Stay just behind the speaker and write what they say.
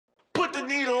Put the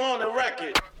needle on the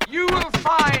record. You will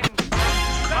find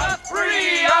the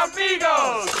three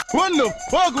amigos. What the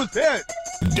fuck was that?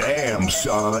 Damn,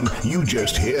 son, you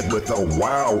just hit with the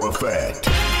wow effect.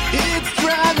 It's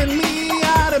driving me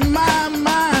out of my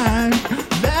mind.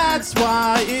 That's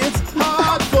why it's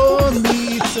hard for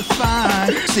me to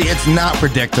find. See, it's not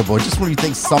predictable. Just when you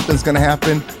think something's gonna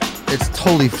happen, it's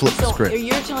totally flipped the script.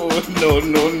 You're telling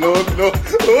No.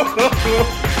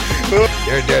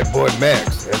 There's that boy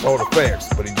Max. That's all the facts,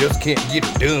 but he just can't get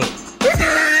it done.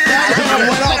 I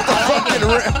went off the fucking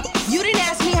rail. You didn't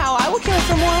ask me how I would kill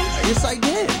someone. Yes, I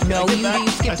did. No, you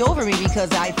skipped over me because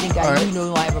I think you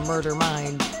know I have a murder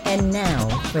mind. And now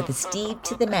for the Steve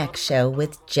to the Max show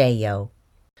with J.O.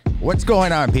 What's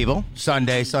going on, people?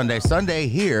 Sunday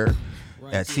here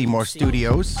at Seymour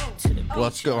Studios.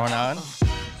 What's going on?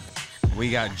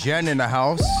 We got Jen in the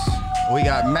house. We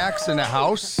got Max in the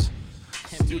house.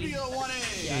 Studio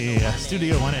 1A. Yeah,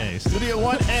 Studio 1A. Studio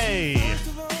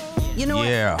 1A. You know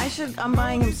Yeah. what? I'm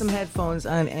buying him some headphones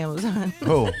on Amazon.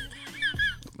 Who?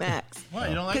 Max. What,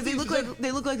 you don't like Because these?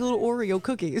 they look like little Oreo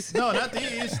cookies. No, not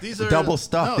these. These are Double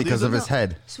stuffed no, because these of are- his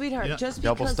head. Sweetheart, Yeah. just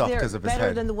Double because stuffed they're 'cause of his better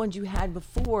head. than the ones you had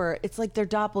before, it's like they're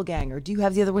doppelganger. Do you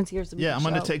have the other ones here? So we Yeah, can I'm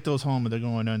gonna show? take those home, and they're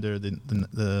going under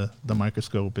the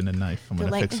microscope and the knife. I'm They're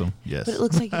gonna like- fix them. Yes. But it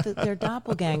looks like they're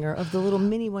doppelganger of the little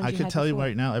mini ones I you can had tell you before.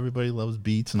 right now, everybody loves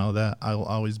Beats and all that. I will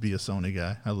always be a Sony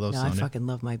guy. I love No, I Sony. fucking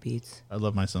love my Beats. I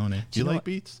love my Sony. Do you know like what-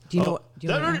 Beats? do you know what- do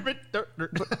you know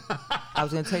I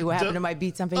was going to tell you what happened to my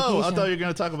Beats on vacation. Oh, I thought you were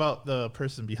gonna talk about the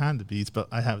person behind the Beats, but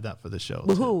I have that for the show.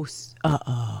 too. Who?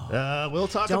 Uh-oh. We'll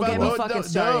talk Don't about get me no, fucking no,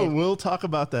 started. No, we'll talk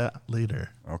about that later.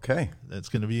 Okay. It's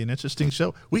going to be an interesting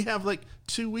show. We have like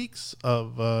 2 weeks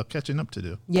of catching up to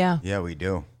do. Yeah. Yeah, we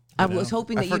do. I was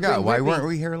hoping I that you forgot. Why bring weren't Rippy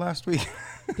we here last week?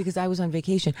 because I was on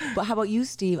vacation. But how about you,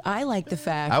 Steve? I like the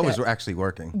fact I was that, actually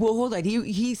working. well, hold on.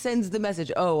 He sends the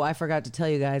message, oh, I forgot to tell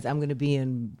you guys, I'm going to be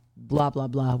in blah, blah,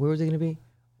 blah. Where was it going to be?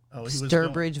 Oh, he was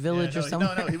Sturbridge Village or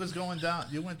somewhere? No, he was going down.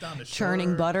 You went down the shore.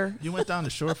 Churning butter? You went down the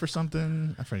shore for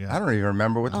something. I forgot. I don't even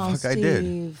remember what the Oh, fuck Steve. I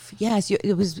did. Yes,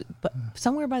 it was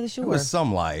somewhere by the shore. It was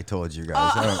some lie I told you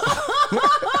guys.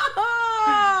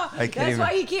 I can't That's even-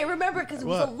 why he can't remember because it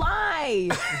was a What? lie.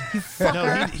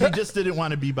 No, he just didn't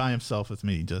want to be by himself with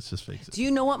me. Just fix it. Do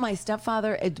you know what my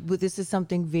stepfather? This is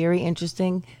something very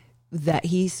interesting that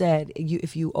he said.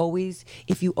 If you always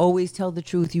tell the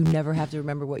truth, you never have to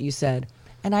remember what you said.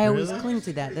 And I always Really? cling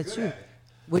to that. That's true.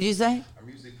 What did you say? I'm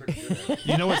usually pretty good at it.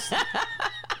 You know what's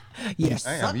Yes.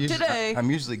 I'm usually, I'm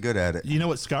usually good at it. You know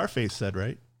what Scarface said,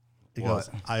 right? He What? goes,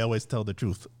 "I always tell the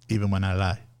truth, even when I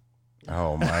lie."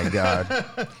 Oh my God.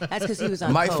 That's because he was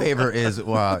on. My coke. favorite is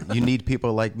you need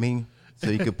people like me so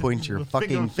you could point your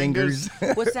fucking fingers.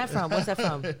 What's that from? What's that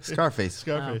from? Scarface.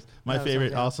 Scarface. My that was favorite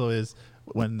something. also is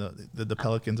when the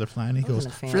pelicans are flying. He goes,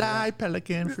 wasn't a fan of "Fly,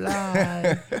 pelican,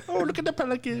 fly! Oh, look at the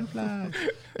pelican fly!"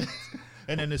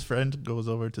 And then his friend goes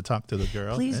over to talk to the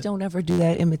girl. Please and- don't ever do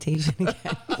that imitation again.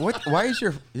 What? Why is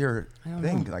your don't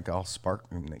thing like all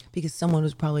sparkling? Like, Because someone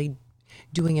was probably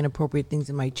doing inappropriate things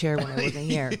in my chair when I wasn't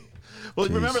here. Well,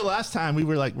 remember last time we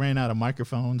were like ran out of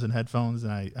microphones and headphones,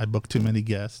 and I booked too many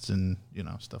guests and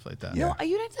stuff like that. Yeah. No, I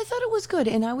thought it was good,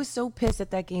 and I was so pissed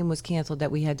that game was canceled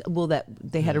that we had that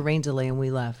they had a rain delay and we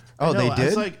left. oh, I know, they I did?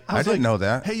 was like- I I was didn't like, know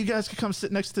that. Hey, you guys could come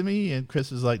sit next to me, and Chris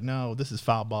was like, "No, this is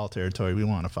foul ball territory. We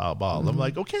want a foul ball." I'm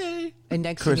like, "Okay." And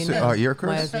next Chris, thing you know, you're my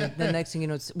Chris? husband, the next thing you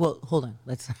know, well, hold on,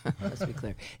 let's be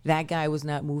clear. That guy was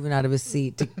not moving out of his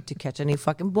seat to catch any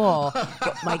fucking ball.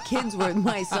 But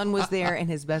my son was there, and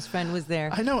his best friend was there.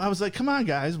 I know. I was like, "Come on,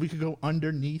 guys, we could go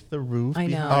underneath the roof." I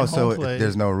know. behind Oh, so home plate."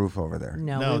 there's no roof over there.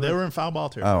 No, they were in foul ball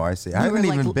territory. Oh, I see. I were haven't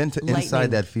like even been to inside lightning.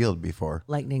 that field before.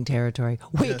 Lightning territory.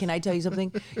 Wait, can I tell you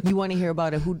something? You want to hear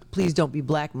about a who? Please don't be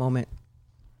black moment.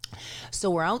 So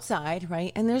we're outside,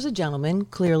 right? And there's a gentleman.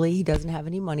 Clearly, he doesn't have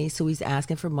any money, so he's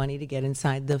asking for money to get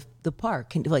inside the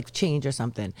park, like change or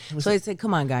something. So I said,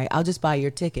 "Come on, guy, I'll just buy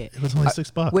your ticket." It was only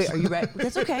 $6. Wait, are you ready?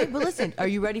 That's okay. But listen, are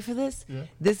you ready for this? Yeah.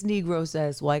 This Negro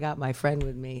says, "Well, I got my friend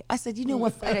with me." I said, "You know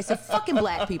what?" And I said, "Fucking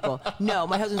black people." No,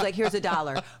 my husband's like, "Here's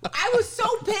 $1." I was so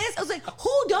pissed. I was like,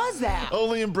 "Who does that?"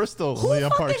 Only in Bristol, Who only on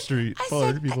Park fucking- Street. I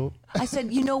Colored said, people. I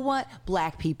said, "You know what?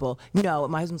 Black people." No,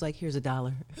 my husband's like, "Here's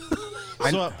 $1."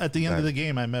 So at the end of the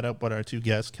game, I met up with our two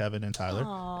guests, Kevin and Tyler.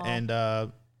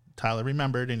 And Tyler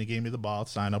remembered, and he gave me the ball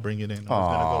sign. I'll bring it in. I was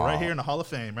going to go right here in the Hall of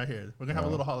Fame, right here. We're going to have a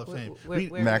little Hall of Fame.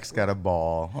 where- Max got a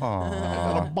ball. Got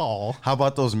Aww. a ball. How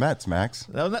about those Mets, Max?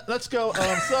 Now, let's go.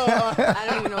 I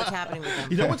don't even know what's happening with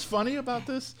them. You know what's funny about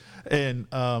this? And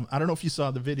I don't know if you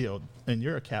saw the video. and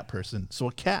you're a cat person. So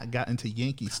a cat got into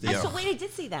Yankee Stadium. So wait, I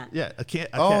did see that. Yeah, a cat.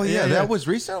 Oh, yeah, that was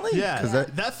recently? Yeah, 'Cause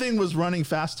that thing was running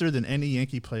faster than any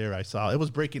Yankee player I saw. It was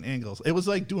breaking ankles. It was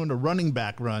like doing a running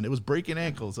back run. It was breaking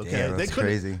ankles. Okay, Damn, that's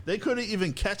crazy. They couldn't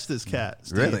even catch this cat.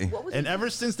 Steve. Really? What was And ever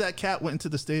since that cat went into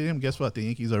the stadium, guess what? The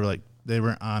Yankees are like they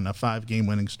were on a 5-game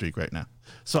winning streak right now.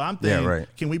 So I'm thinking, right.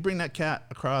 Can we bring that cat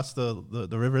across the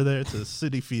river there to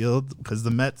Citi Field because the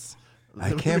Mets?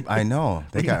 I can't. I know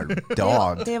they got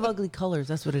dogged. They have ugly colors.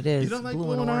 That's what it is. You don't like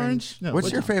blue and orange. No,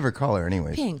 What's your favorite color,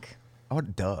 anyways? Pink. Oh,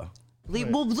 duh.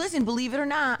 Well, listen, believe it or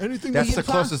not, Anything That's that the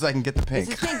you closest I can get to pink.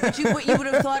 it's pink. But you would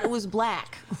have thought it was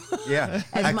black, Yeah.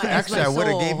 As my Actually, I would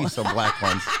have gave soul. you some black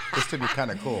ones just to be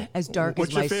kind of cool. as dark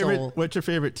What's as your my favorite? soul. What's your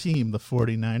favorite team? The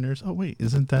 49ers. Oh wait,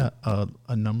 isn't that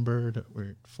a number that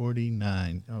we're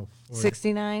 49? Oh,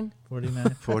 69. 49.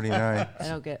 49. I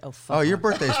don't get. Oh fuck. Oh, your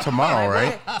birthday's tomorrow,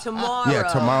 right? Tomorrow. Yeah,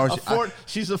 tomorrow.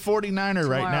 She's a 49er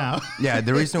right Tomorrow. now. Yeah,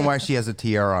 the reason why she has a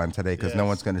tiara on today because no Yes.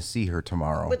 one's going to see her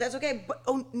tomorrow. But that's okay. But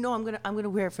oh no, I'm gonna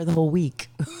wear it for the whole week.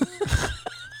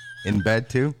 In bed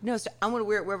too. No, so I'm gonna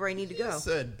wear it wherever I need to go.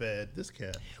 Said bed. This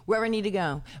cat. Wherever I need to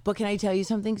go. But can I tell you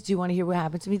something? Do you want to hear what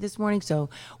happened to me this morning?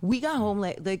 So we got home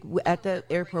like at the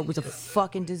airport was a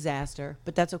fucking disaster,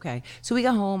 but that's okay. So we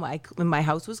got home. My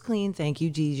house was clean. Thank you,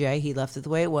 DJ. He left it the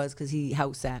way it was because he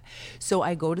house sat. So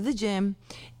I go to the gym,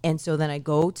 and so then I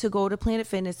go to Planet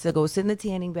Fitness to go sit in the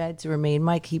tanning bed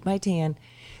to keep my tan.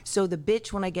 So the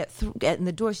bitch, when I get in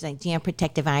the door, she's like, "Do you have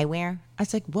protective eyewear?" I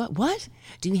was like, "What? What?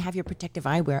 Do you have your protective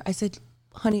eyewear?" I said,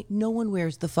 "Honey, no one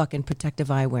wears the fucking protective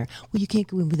eyewear." "Well, you can't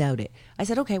go in without it." I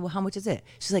said, "Okay, well, how much is it?"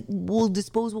 She's like, "Well,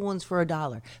 disposable ones for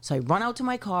 $1." So I run out to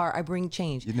my car. I bring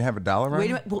change. You didn't have $1 on Wait a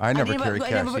you? minute. Well, I never didn't- carry cash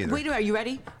either. Wait a minute. Are you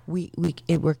ready? We're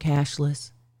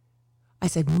cashless. I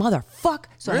said, "Motherfuck!"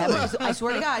 So I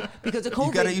swear to God, because of COVID,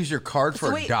 You got to use your card for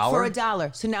 $1. $1? For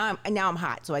 $1. So now I'm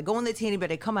hot. So I go in the tanning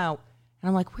bed. I come out, and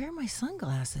I'm like, "Where are my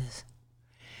sunglasses?"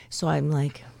 So I'm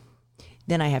like,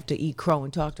 then I have to eat crow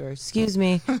and talk to her. "Excuse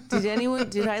me,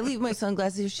 did I leave my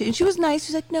sunglasses?" And she was nice.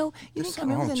 She's like, "No, you didn't come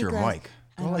in with Hold any your glasses."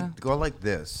 mic. Go like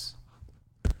this.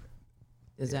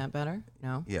 Is that better?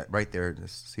 No. Yeah, right there.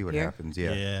 Just see what Here? happens.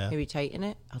 Yeah. Yeah. Maybe tighten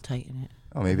it. I'll tighten it.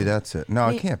 Oh, maybe that's it. No,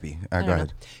 it can't be. I Go don't know.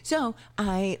 ahead. So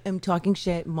I am talking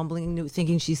shit, mumbling,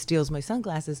 thinking she steals my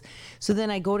sunglasses. So then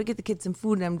I go to get the kids some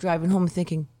food, and I'm driving home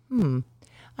thinking,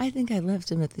 I think I left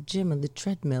them at the gym on the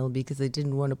treadmill because I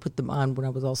didn't want to put them on when I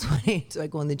was all sweaty. So I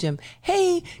go in the gym.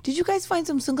 "Hey, did you guys find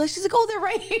some sunglasses?" She's like, "Oh, they're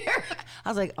right here." I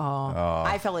was like, "Oh."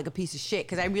 I felt like a piece of shit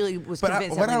because I really was But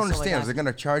convinced. what I don't somebody stole my understand is they're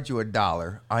going to charge you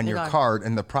 $1 on your God. card,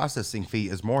 and the processing fee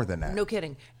is more than that. No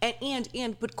kidding.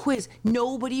 But quiz,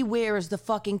 nobody wears the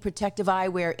fucking protective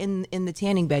eyewear in the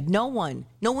tanning bed. No one's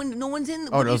in.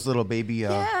 Oh, those little baby.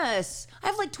 Yes, I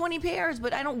have like 20 pairs,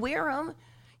 but I don't wear them.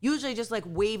 Usually, just like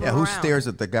wave Yeah, them who around. stares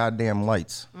at the goddamn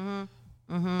lights?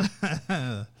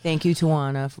 Thank you,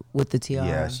 Tawana, with the tiara.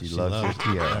 Yeah, she loves your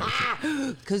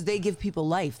tiara. Because they give people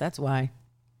life. That's why.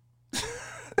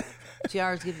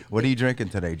 Tiaras give. What are you drinking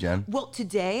today, Jen? Well,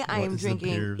 today I am is the beer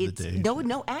drinking. of the It's day?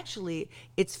 no. Actually,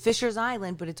 it's Fisher's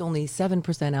Island, but it's only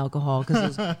 7% alcohol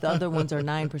because the other ones are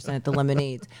 9%. The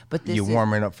lemonades, but this You is,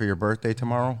 warming up for your birthday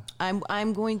tomorrow?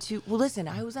 I'm going to. Well, listen,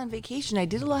 I was on vacation. I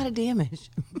did a lot of damage,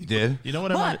 You did? You know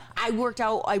what but I worked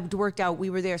out. We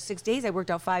were there 6 days. I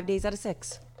worked out 5 days out of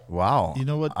 6 Wow. You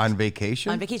know what? On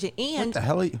vacation? on vacation. And the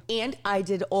hell are you- And I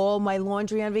did all my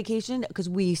laundry on vacation because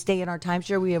we stay in our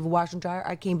timeshare. We have a wash and dryer.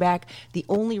 I came back. The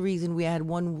only reason we had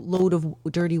one load of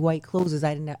dirty white clothes is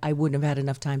I wouldn't have had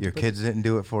enough time. Your to put, kids didn't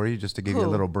do it for you just to give you a Who?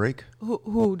 little break?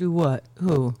 Who do what?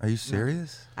 Who? Are you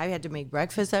serious? I had to make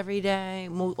breakfast every day,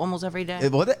 almost every day.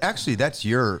 Actually, that's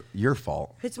your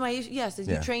fault. It's my yes.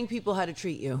 Yeah. You train people how to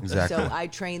treat you. Exactly. So I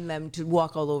train them to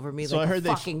walk all over me So like I heard a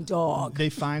fucking dog. They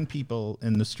fine people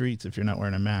in the streets if you're not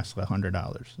wearing a mask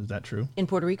 $100. Is that true? In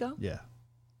Puerto Rico, Yeah.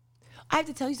 I have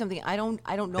to tell you something. I don't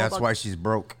know. That's about why she's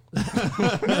broke.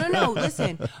 No.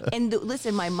 Listen,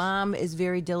 listen. My mom is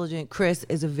very diligent. Chris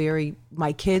is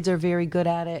my kids are very good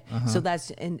at it. So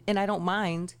that's and I don't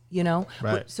mind, you know.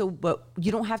 Right. But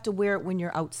you don't have to wear it when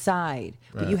you're outside,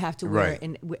 but you have to wear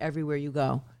it everywhere you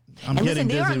go. I'm and getting listen,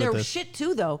 busy with they're this. shit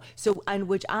too, though. So, and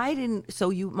which I didn't.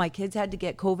 So my kids had to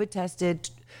get COVID tested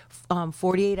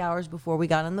 48 hours before we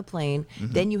got on the plane.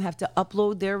 Then you have to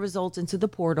upload their results into the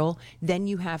portal. Then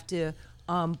you have to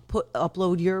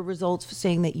upload your results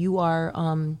saying that you are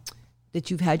that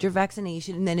you've had your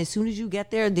vaccination. And then as soon as you get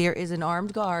there, there is an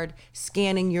armed guard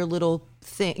scanning your little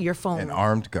your phone. An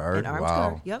armed guard. An armed Wow.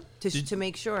 guard. Yep. To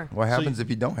make sure. What happens if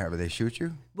you don't have it? They shoot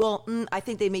you? Well, I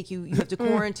think they make you have to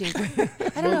quarantine.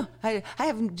 I don't know. I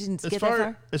didn't get that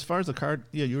far. As far as the card,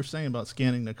 yeah, you were saying about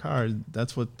scanning the card.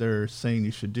 That's what they're saying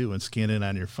you should do and scan it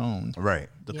on your phone. Right.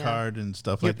 The Yeah. card and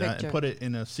stuff Your like that, picture. and put it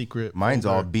in a secret. Mine's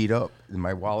all folder. beat up in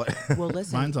my wallet. Well,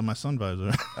 listen. Mine's on my sun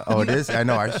visor. Oh, it is? I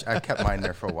know. I kept mine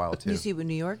there for a while, too. You see what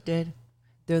New York did?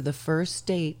 They're the first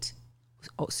state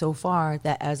so far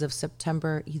that as of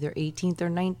September either 18th or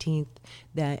 19th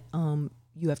that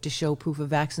you have to show proof of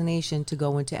vaccination to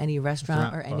go into any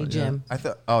restaurant or any yeah. gym. I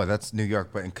thought, oh, that's New York,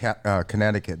 but in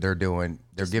Connecticut, they're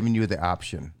giving you the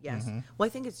option. Yes. Well, I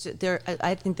think it's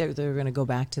I think they're going to go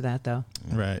back to that though.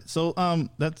 Right. So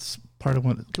that's part of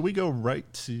what. Can we go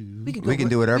right to? We can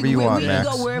do whatever you want, We Max.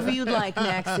 can go wherever you'd like,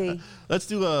 Maxie. Let's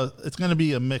do it's going to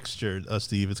be a mixture,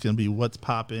 Steve. It's going to be what's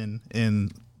popping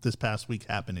in this past week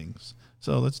happenings.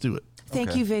 So let's do it.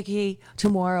 Thank you, Vicky.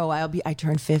 Tomorrow I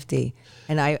turn 50,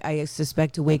 and I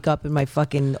suspect to wake up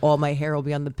and all my hair will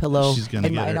be on the pillow, She's gonna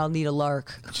and, get her- and I'll need a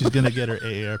lark. She's going to get her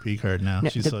AARP card now.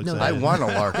 She's so no, excited. I want a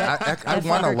lark. I That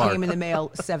want a fucker lark. came in the mail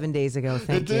 7 days ago.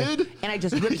 Thank you. did? And I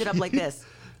just ripped it up like this.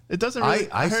 It doesn't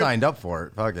really. I heard- signed up for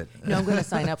it. Fuck it. No, I'm going to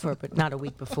sign up for it, but not a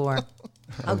week before.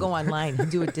 I'll go online and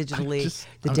do it digitally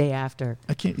the I'm- day after.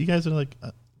 I can't. You guys are like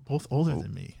both older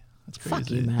than me. That's crazy.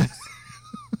 Fuck you, Max.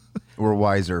 We're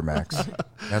wiser, Max.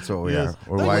 That's what we Yes. are.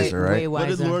 We're Way- wiser, right? way What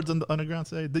did wiser. Lords on the Underground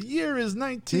say? The year is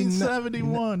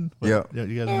 1971. Yeah. Yeah,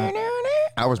 you guys know.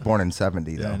 I was born in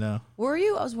 70, though. Yeah, I know. Were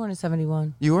you? I was born in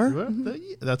 71. You were?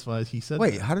 That's why he said.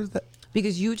 Wait, that. how did that?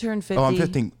 Because you turned 50. Oh, I'm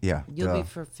 15. Yeah. You'll duh. be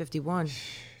for 51.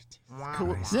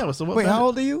 Cool. Yeah. So what? Wait, how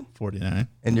old are you? 49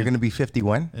 And you're going to be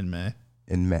 51 in May.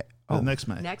 in May. Oh. Oh, Next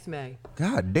May. Next May.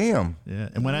 God damn. Yeah.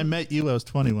 And when I met you, I was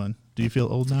 21. Do you feel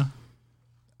old now?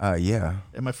 Yeah.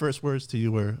 And my first words to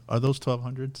you were, "Are those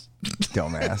 1200s?"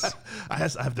 Dumbass. I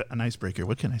have an icebreaker.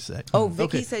 What can I say? Oh,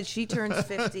 Vicky Okay. said she turns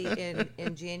 50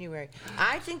 in January.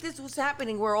 I think this was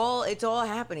happening. It's all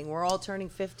happening. We're all turning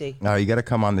 50. No, you got to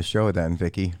come on the show then,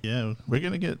 Vicky. Yeah, we're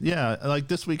gonna get. Yeah, like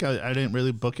this week, I didn't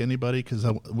really book anybody because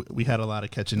we had a lot of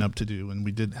catching up to do, and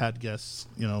we had guests.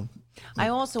 You know. I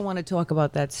also want to talk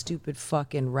about that stupid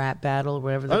fucking rap battle,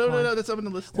 whatever Oh they're no, calling. no, that's up on the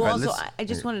list. Well, All also, right, I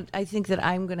just wanted. I think that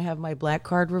I'm going to have my black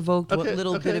card revoked. What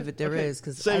little bit of it there is,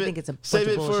 because I think it's a bunch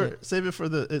of bullshit. Save it for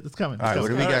the. It's coming. All right, what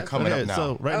do we got coming up now?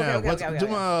 So right Okay, now, okay, let's okay, do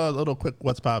okay. a little quick.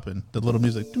 What's popping? The little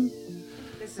music.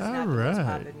 This is All not the most right.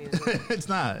 poppin' music. It's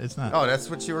not. It's not. Oh, that's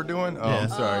what you were doing? Oh, Yeah. I'm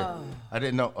sorry. I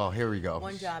didn't know. Oh, here we go.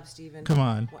 One job, Steven. Come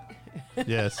on.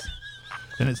 Yes.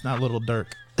 And it's not Little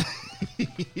Dirk.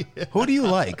 Who do you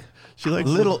like? She likes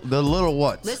the little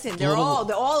what? Listen, they're all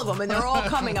of them, and they're all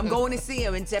coming. I'm going to see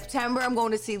them in September. I'm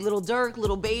going to see Little Dirk,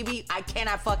 Little Baby. I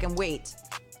cannot fucking wait.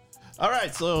 All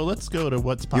right, so let's go to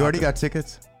what's popping. You already got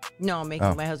tickets? No, I'm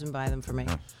making my husband buy them for me.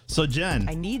 So Jen,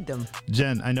 I need them.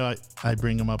 I know I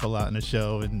bring him up a lot in the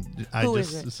show, and Who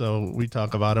is it? so we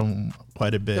talk about him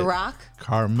quite a bit. The Rock?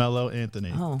 Carmelo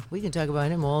Anthony. Oh, we can talk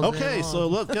about him all day Okay, long. so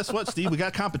look, guess what, Steve? We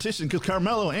got competition because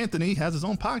Carmelo Anthony has his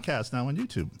own podcast now on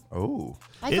YouTube. Oh.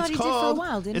 I thought he did for a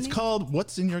while, didn't It's he? called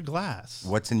What's in Your Glass.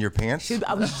 What's in your pants? Dude,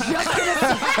 I was just gonna say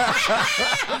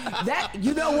that.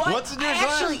 You know what? What's in your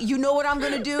glass? Actually, you know what I'm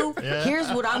gonna do? Yeah. Here's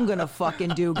what I'm gonna fucking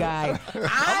do, guy.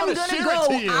 I'm gonna share it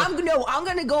to you. I'm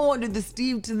gonna go onto the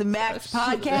Steve to the Max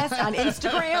podcast on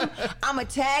Instagram. I'm gonna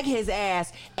tag his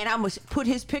ass and I'm gonna put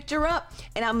his picture up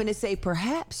and I'm gonna say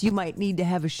perhaps you might need to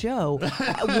have a show,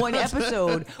 one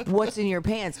episode. What's in your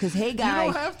pants? Because hey, guy,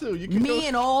 don't have to. You can me go-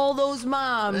 and all those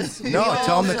moms. No,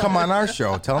 tell them to come on our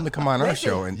show. Tell them to come on our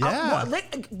show. And Yeah.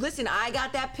 Listen, I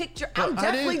got that picture. I'm I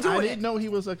definitely didn't doing it. know he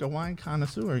was like a wine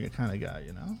connoisseur kind of guy,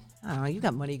 you know? I don't know. You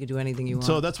got money. You can do anything you want.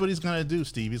 So that's what he's going to do,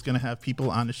 Steve. He's going to have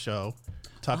people on the show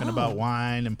talking about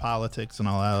wine and politics and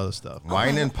all that other stuff.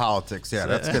 wine and politics. Yeah,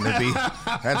 that's going to be,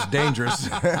 that's dangerous.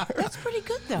 that's pretty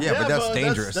good, though. Yeah, but that's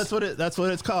dangerous. That's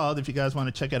what it's called. If you guys want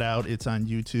to check it out, it's on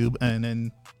YouTube. And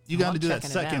then you got to do that checking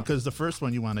it second out. because the first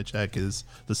one you want to check is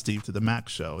the Steve to the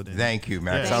Max show. And then- Thank you,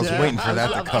 Max. Yeah. I was Yeah. waiting for that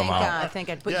to Oh, come thank out. God, thank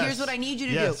God. But Yes. here's what I need you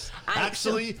to Yes. do.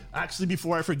 Actually,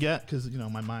 before I forget, because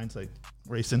my mind's like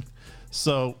racing.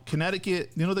 So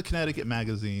Connecticut, the Connecticut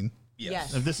magazine.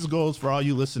 Yes. If this goes for all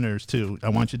you listeners too, I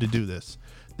want you to do this.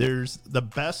 There's the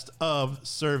best of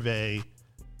survey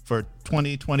for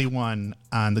 2021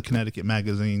 on the Connecticut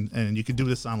magazine, and you can do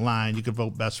this online. You can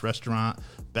vote best restaurant,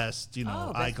 best best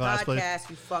eyeglass place. podcast,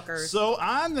 you fuckers. So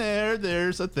on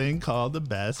there's a thing called the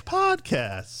best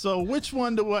podcast. So which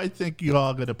one do I think you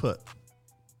all gonna put?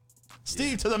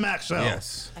 Steve to the Max Show.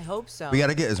 Yes. I hope so. We got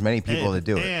to get as many people to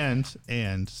do it.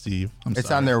 And Steve, It's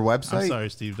sorry. on their website? I'm sorry,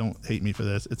 Steve. Don't hate me for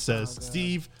this. It says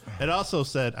Steve. It also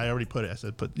said, I already put it. I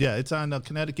said, it's on the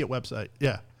Connecticut website.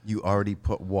 Yeah. You already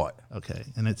put what? Okay.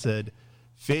 And it said,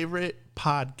 favorite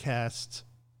podcast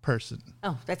person.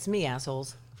 Oh, that's me,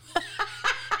 assholes.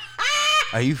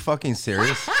 Are you fucking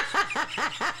serious? You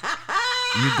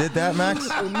did that, Max?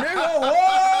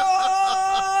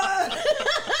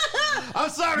 I'm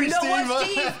sorry, You know Steve. what,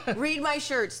 Steve? Read my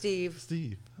shirt, Steve.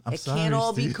 Steve. I'm It sorry, can't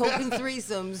all Steve. be coke and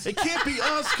threesomes. It can't be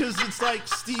us because it's like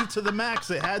Steve to the Max.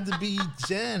 It had to be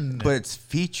Jen. But it's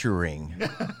featuring.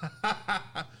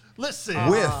 Listen.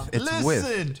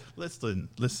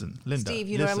 Listen, Linda. Steve,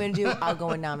 you know what I'm listen. going to do? I'll go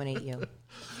and nominate you.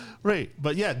 Right.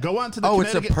 But yeah, go on to the Oh,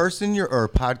 it's a Connecticut person or a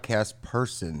podcast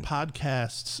person?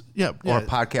 podcasts. Yeah. Or a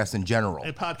podcast in general?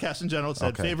 A podcast in general. It said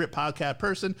Okay. favorite podcast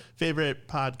person, favorite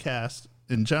podcast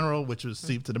in general, which was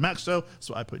Steve to the Max Show.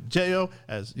 So I put J.O.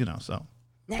 as, so.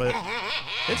 But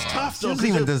it's tough, She though. doesn't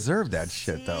even deserve that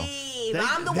shit, though. Steve, They-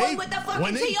 I'm the they- one with the when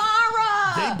fucking they- tiara.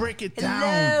 They break it down.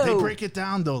 Hello. They break it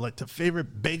down, though, like to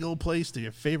favorite bagel place, to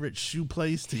your favorite shoe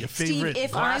place, to your favorite Steve,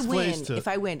 if I glass win,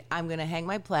 place. I'm going to hang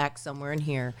my plaque somewhere in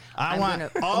here. I I'm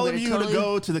want gonna- all I'm of gonna you totally- to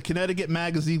go to the Connecticut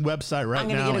Magazine website right I'm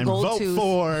gonna now get a and gold vote tooth.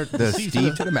 for The Steve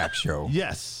Steve to the Max Show.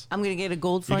 Yes. I'm going to get a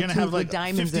gold You're front going to tooth have like with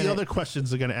diamonds 50 in other it. questions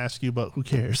they're going to ask you, but who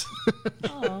cares?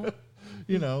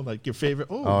 Like your favorite,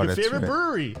 Oh, your that's favorite right.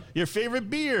 brewery, your favorite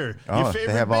beer, Oh, your they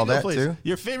favorite have all bagel that place, too?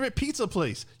 your favorite pizza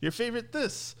place, your favorite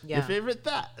this, your Yeah. favorite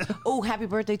that. Oh, happy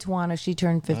birthday, Tawana. She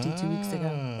turned 52 weeks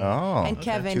ago. Oh. And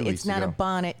Kevin, 2 it's weeks not a ago.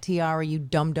 bonnet tiara, you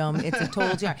dum-dum. It's a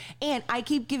total tiara. And I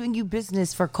keep giving you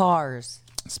business for cars.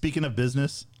 Speaking of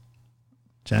business,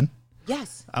 Jen,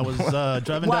 Yes. I was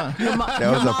driving What? down. Your, That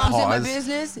your was a mom's in my pause.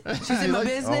 business? She's in my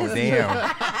business? Oh,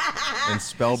 damn. And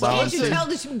spellbound. Can't you tell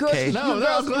this girl, Okay. No, your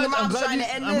I'm glad, mom's trying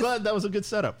to end I'm this? glad that was a good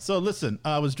setup. So listen,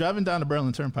 I was driving down the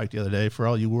Berlin Turnpike the other day for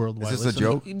all you worldwide Is this a listeners.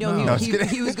 joke? No, No.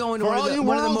 he was going to For one all of, you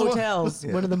one of the worldwide- motels.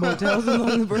 One of the motels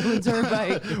along the Berlin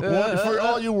Turnpike. For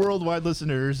all you worldwide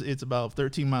listeners, it's about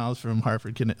 13 miles from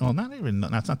Hartford, Connecticut.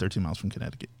 Well, it's not 13 miles from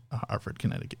Connecticut. Hartford,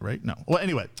 Connecticut, right? No. Well,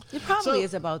 anyway. It probably So-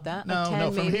 is about that. No, like 10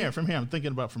 no, from maybe. here. I'm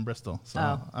thinking about from Bristol. So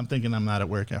Oh. I'm thinking I'm not at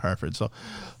work at Hartford. So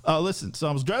listen, so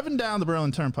I was driving down the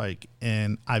Berlin Turnpike,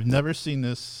 and I've never seen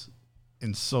this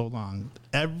in so long.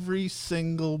 Every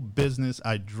single business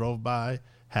I drove by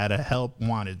had a help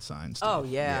wanted sign. Steve. Oh,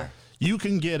 yeah. You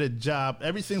can get a job,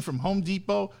 everything from Home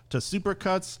Depot to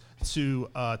Supercuts to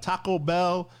Taco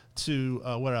Bell to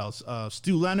what else?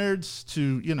 Stu Leonard's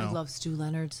to, I love Stu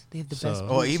Leonard's. They have the So- best Oh,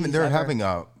 blue even cheese they're ever. having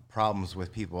problems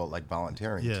with people like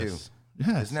volunteering Yes. too.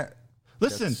 Yes. Isn't that?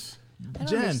 Listen, that's- I don't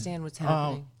Jen, understand what's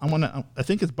happening. I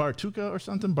think it's Bartuca or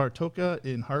something. Bartoka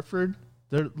in Hartford.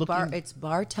 They're looking. It's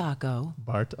Bar Taco.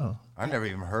 Oh, I never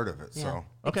even heard of it. Yeah. So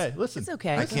okay. Listen, It's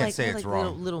okay. I They're can't say they're it's little,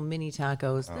 wrong. little mini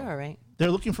tacos. They're all right. they're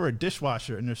looking for a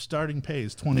dishwasher, and their starting pay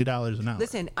is $20 an hour.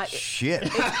 Listen, shit.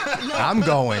 I'm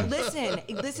going.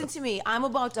 listen to me. I'm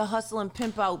about to hustle and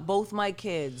pimp out both my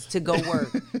kids to go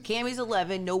work. Cammy's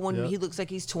 11. No one. Yeah. He looks like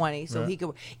he's 20, so Right. he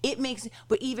could. It makes.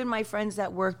 But even my friends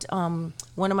that worked. One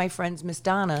of my friends, Miss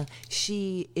Donna,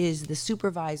 she is the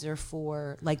supervisor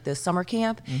for like the summer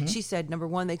camp. She said, number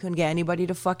one, they couldn't get anybody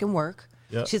to fucking work.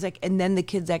 Yep. She's like, and then the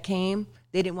kids that came,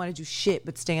 they didn't want to do shit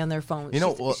but stay on their phones. You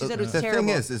know, she, well, she said it was the terrible.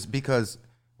 thing is because,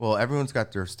 well, everyone's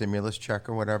got their stimulus check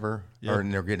or whatever, Yeah.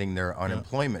 and they're getting their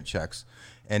unemployment checks.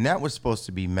 And that was supposed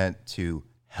to be meant to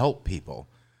help people.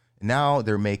 Now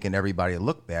they're making everybody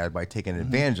look bad by taking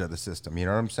advantage of the system. You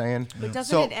know what I'm saying? But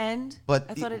doesn't it end? But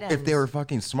I thought it if they ends. were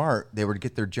fucking smart, they would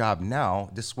get their job now.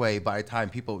 This way, by the time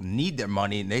people need their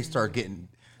money and they start getting,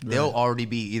 they'll already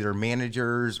be either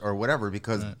managers or whatever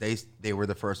because they were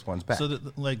the first ones back. So,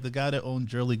 the guy that owned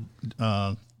Joey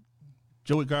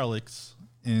Garlic's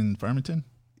in Farmington.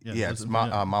 yeah, it's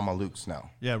Mama Luke's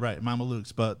now. Yeah, right, Mama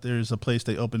Luke's. But there's a place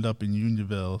they opened up in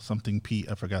Unionville, something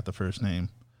Pete. I forgot the first name.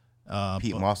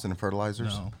 Pete Mawson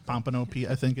Fertilizers. No, Pompano Pete,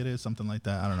 I think it is, something like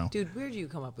that. I don't know. Dude, where do you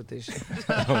come up with this shit?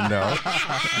 Oh no.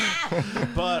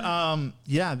 But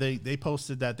yeah, they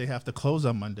posted that they have to close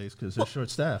on Mondays because they're short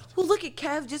staffed. Well, look at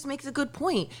Kev. Just makes a good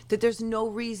point that there's no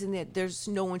reason that there's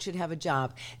no one should have a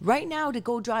job right now to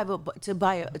go drive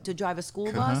to drive a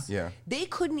school bus. Yeah. They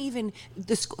couldn't even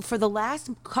for the last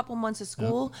couple months of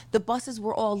school. The buses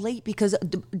were all late because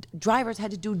the drivers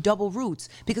had to do double routes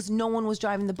because no one was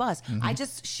driving the bus. I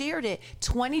just shared shared it,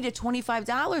 $20 to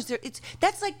 $25.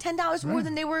 That's like $10 more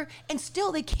than they were, and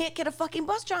still they can't get a fucking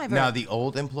bus driver. Now, the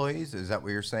old employees, is that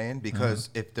what you're saying? Because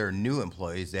if they're new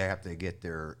employees, they have to get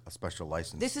their special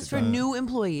license. This is for new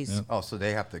employees. Oh, so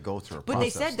they have to go through a But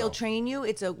process. they said they'll train you.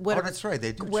 It's a whatever. Oh, that's right.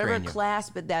 They do whatever train you. class,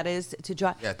 but that is to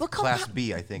drive. Yeah, but Class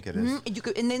B, I think it is. You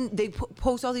could, and then they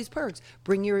post all these perks.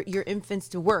 Bring your infants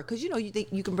to work because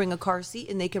you can bring a car seat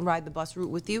and they can ride the bus route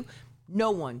with you.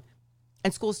 No one.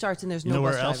 And school starts and there's no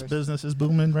bus where else drivers. business is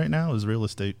booming right now is real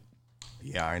estate.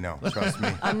 Yeah, I know. Trust me.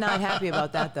 I'm not happy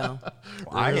about that though.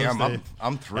 I Real am. estate.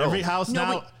 I'm thrilled. Every house No,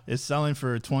 now wait. is selling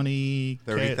for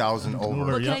 30,000 over.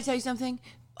 But can Yep. I tell you something?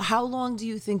 How long do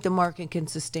you think the market can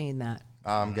sustain that?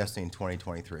 I'm guessing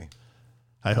 2023.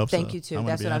 I hope so. Thank you too. I wanna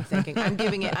That's be what I'm on- thinking. I'm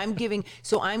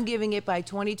giving it by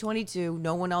 2022.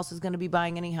 No one else is going to be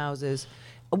buying any houses.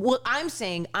 Well, I'm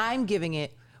saying I'm giving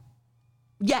it.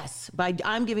 Yes,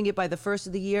 I'm giving it by the first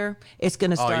of the year. It's going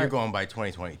to Oh, start. you're going by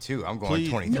 2022. I'm going Please.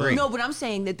 23. No, but I'm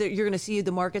saying that you're going to see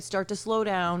the market start to slow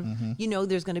down. Mm-hmm.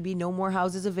 There's going to be no more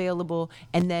houses available,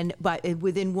 and then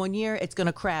within 1 year, it's going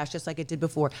to crash just like it did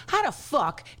before. How the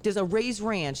fuck does a raised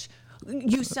ranch?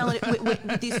 You selling it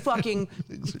with these fucking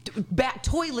bat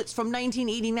toilets from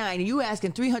 1989? Are you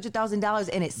asking $300,000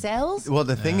 and it sells? Well,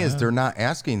 the thing is, they're not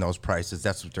asking those prices.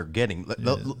 That's what they're getting.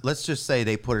 Let's just say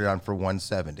they put it on for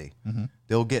 170.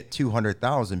 They'll get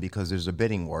 200,000 because there's a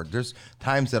bidding war. There's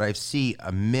times that I see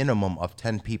a minimum of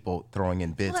 10 people throwing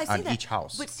in bids Well, I see on that. each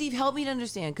house. But Steve, help me to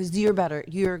understand because you're better.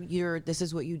 You're. This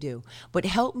is what you do. But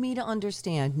help me to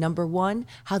understand. Number one,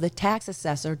 how the tax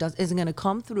assessor isn't going to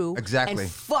come through Exactly.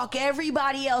 and fuck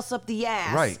everybody else up the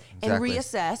ass, Right, and exactly.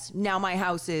 reassess. Now my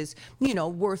house is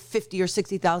worth $50,000 or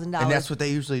 $60,000, and that's what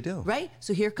they usually do. Right?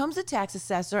 So here comes the tax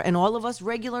assessor, and all of us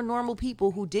regular, normal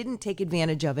people who didn't take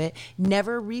advantage of it,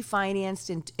 never refinanced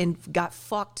and got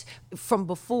fucked from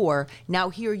before. Now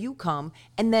here you come,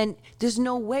 and then there's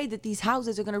no way that these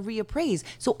houses are going to reappraise.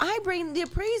 So I bring the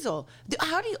appraisal.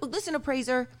 How do you listen,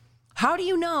 appraiser? How do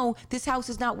you know this house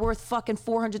is not worth fucking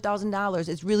 $400,000?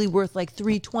 It's really worth like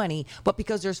 $320, but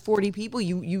because there's 40 people,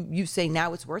 you say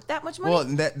now it's worth that much money? Well,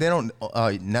 they don't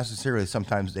necessarily.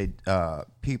 Sometimes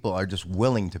people are just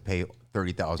willing to pay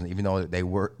 30,000, even though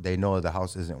they know the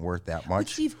house isn't worth that But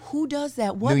much. Steve, who does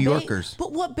that? What New bank- Yorkers.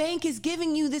 But what bank is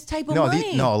giving you this type of No,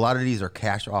 money? a lot of these are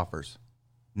cash offers.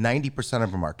 90%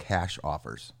 of them are cash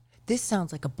offers. This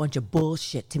sounds like a bunch of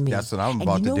bullshit to me. That's what I'm and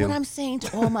about you to know do. what I'm saying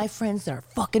to all my friends that are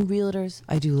fucking realtors?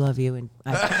 I do love you, and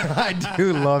I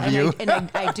do love you.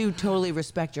 I do totally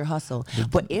respect your hustle.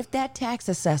 But if that tax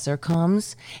assessor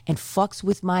comes and fucks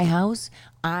with my house,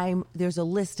 there's a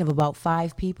list of about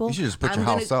 5 people. You should just put I'm your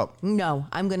gonna- house up. No,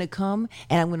 I'm gonna come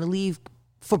and I'm gonna leave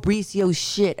Fabrizio's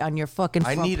shit on your fucking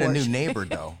I front need porch. a new neighbor,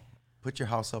 though. Put your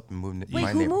house up and move Wait,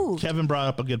 my who neighbor. moved? Kevin brought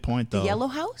up a good point, though. The yellow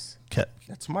house?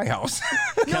 That's my house.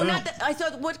 No, not that. I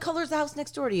thought. What color is the house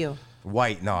next door to you?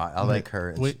 White. No, I like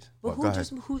her. Wait. Well, Go ahead.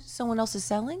 who? Someone else is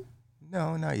selling?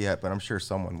 No, not yet, but I'm sure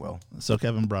someone will. So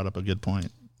Kevin brought up a good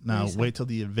point. Now wait till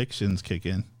the evictions kick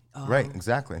in. Right,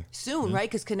 exactly. Soon, right?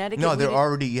 Because Connecticut. No, we they're didn't-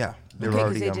 already, yeah. They're Okay, 'cause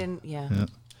already. they um, didn't. Yeah. Yeah.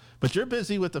 But you're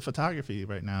busy with the photography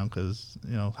right now because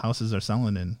houses are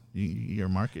selling in your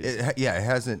market. It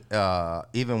hasn't.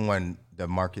 Even when the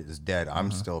market is dead, I'm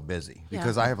still busy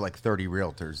because I have like 30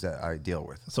 realtors that I deal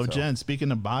with. So Jen,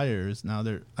 speaking of buyers, now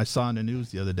I saw in the news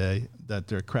the other day that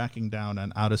they're cracking down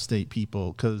on out-of-state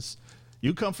people because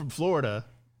you come from Florida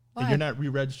and you're not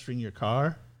re-registering your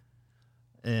car.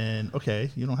 And okay,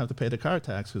 you don't have to pay the car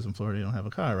tax because in Florida you don't have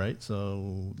a car, right?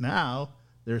 So now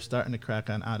they're starting to crack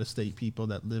on out-of-state people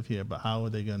that live here. But how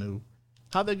they're going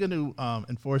to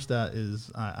enforce that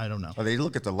is I don't know. Well, they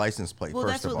look at the license plate Well,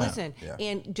 first that's of what. all. Listen, Yeah.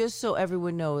 and just so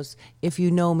everyone knows, if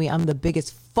you know me, I'm the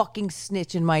biggest fucking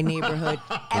snitch in my neighborhood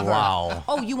ever. Wow.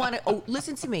 Oh, you want to? Oh,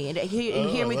 listen to me and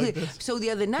hear me. like clearly. So the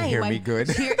other night, Hear me good?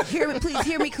 Please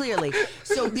hear me clearly.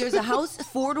 So there's a house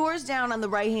 4 doors down on the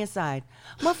right hand side.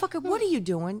 Motherfucker, what are you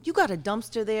doing? You got a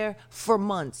dumpster there for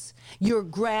months. Your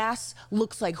grass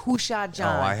looks like Who Shot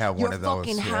John. I have one Your of those,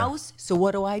 fucking yeah. house. So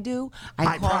what do? I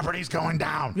My call- property's going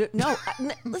down. No,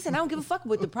 listen, I don't give a fuck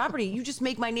with the property. You just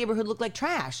make my neighborhood look like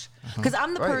trash. Because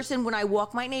I'm the Right. person, when I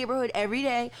walk my neighborhood every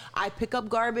day, I pick up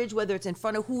garbage, whether it's in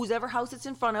front of whoever house it's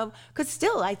in front of. Because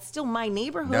it's still my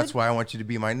neighborhood. That's why I want you to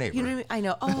be my neighbor. You know what I mean? I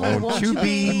know. Oh, Won't you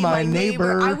be my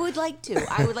neighbor? I would like to.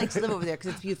 I would like to live over there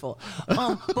because it's beautiful.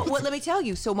 But let me tell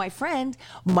you. So my friend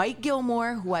Mike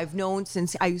Gilmore, who I've known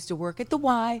since I used to work at the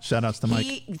Y. Shout outs to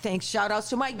Mike. Thanks. Shout outs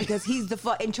to Mike because he's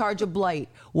in charge of blight.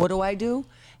 What do?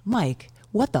 Mike,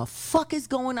 what the fuck is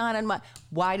going on in my,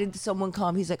 why did someone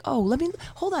come? He's like, oh,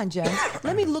 hold on, Jen.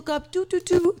 Let me look up,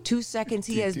 2 seconds.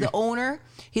 He has the owner.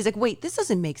 He's like, wait, this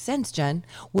doesn't make sense, Jen.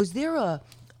 Was there a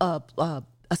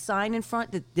sign in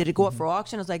front? Did it go up for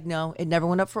auction? I was like, no, it never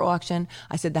went up for auction.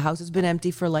 I said, the house has been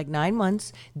empty for like 9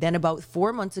 months. Then about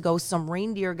 4 months ago, some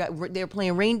reindeer they're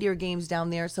playing reindeer games down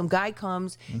there. Some guy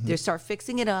comes, they start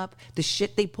fixing it up. The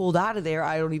shit they pulled out of there,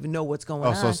 I don't even know what's going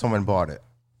on. Oh, so someone bought it.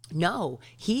 No,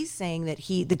 he's saying that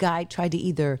the guy tried to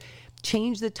either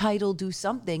change the title, do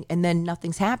something, and then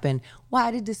nothing's happened. Why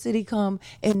did the city come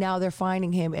and now they're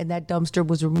finding him and that dumpster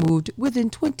was removed within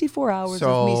 24 hours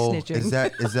of me snitching?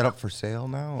 is that up for sale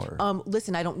now? Or?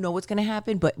 Listen, I don't know what's going to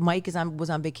happen, but Mike was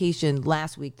on vacation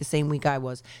last week, the same week I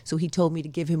was. So he told me to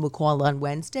give him a call on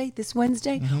this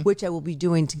Wednesday, which I will be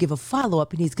doing to give a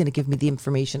follow-up, and he's going to give me the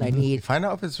information I need. Find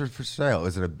out if it's for sale.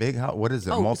 Is it a big house? What is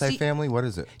it? Multifamily? What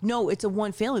is it? No, it's a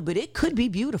one family, but it could be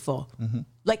beautiful.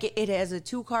 Like it has a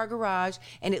 2-car garage,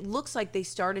 and it looks like they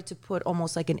started to put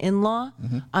almost like an in-law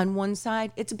on one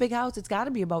side. It's a big house. It's got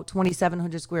to be about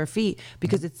 2,700 square feet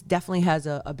because it definitely has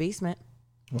a basement.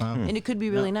 Wow. And it could be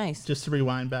really nice. Just to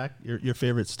rewind back, your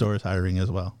favorite store is hiring as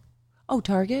well. Oh,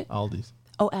 Target? Aldi's.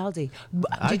 Oh, Aldi.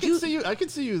 I can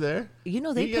see you there. You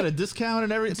know, they got a discount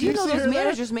and everything. Do you know those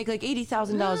managers make like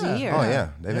 $80,000 a year? Oh, yeah.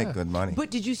 They make good money.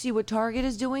 But did you see what Target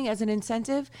is doing as an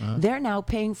incentive? They're now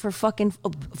paying for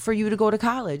for you to go to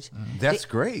college. That's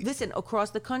great. Listen, across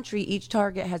the country, each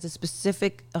Target has a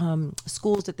specific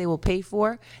schools that they will pay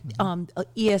for.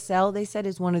 ESL, they said,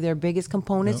 is one of their biggest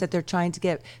components that they're trying to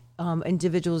get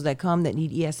individuals that come that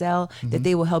need ESL, that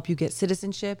they will help you get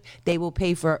citizenship. They will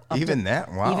pay for even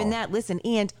that. Wow. Even that. Listen,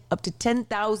 and up to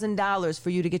 $10,000 for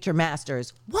you to get your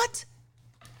master's. What?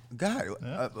 God,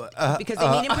 because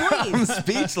they need employees. I'm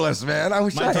speechless, man. I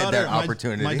wish I had that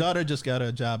opportunity. My daughter just got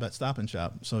a job at Stop and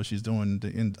Shop, so she's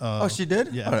doing. Oh, she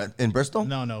did? Yeah, in Bristol?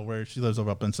 No, where she lives over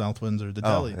up in South Windsor, the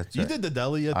deli. That's you right. did the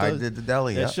deli. I did the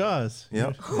deli. At Shaw's.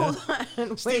 Yep. Hold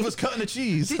on. Steve Wait. was cutting the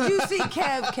cheese. Did you see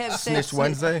Kev? Kev said Snitch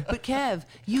Wednesday? But Kev,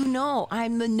 you know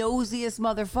I'm the nosiest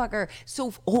motherfucker.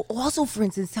 So also, for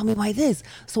instance, tell me why this.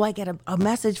 So I get a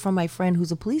message from my friend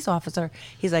who's a police officer.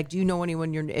 He's like, do you know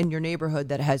anyone in your neighborhood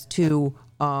that has 2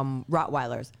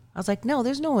 Rottweilers? I was like, no,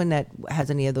 there's no one that has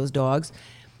any of those dogs.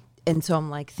 And so I'm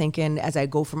like thinking, as I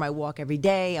go for my walk every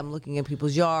day, I'm looking at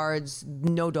people's yards,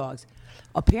 no dogs.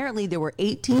 Apparently, there were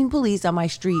 18 police on my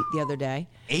street the other day.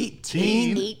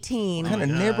 18? 18. What kind of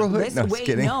neighborhood? Listen, No, just wait,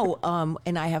 kidding. no.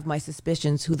 And I have my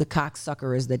suspicions who the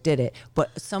cocksucker is that did it.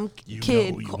 But some You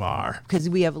kid. know who you are. Because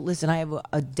I have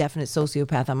a definite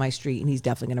sociopath on my street, and he's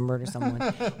definitely going to murder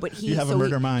someone. But he, You have a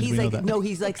murder mind, He's we know like, that. no,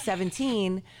 he's like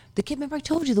 17. The kid, remember I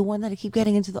told you, the one that I keep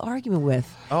getting into the argument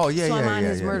with. Oh, yeah, So I'm yeah, on yeah,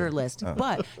 his yeah, murder yeah. list.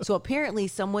 But so apparently,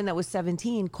 someone that was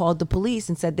 17 called the police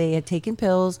and said they had taken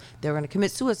pills. They were going to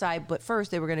commit suicide, but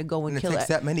first they were going to go and And it kill takes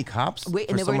that many cops? Wait,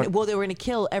 for and they were someone- they were going to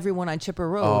kill everyone on Chipper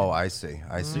Road. Oh, I see.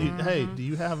 Hey, do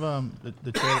you have a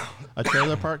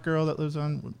trailer park girl that lives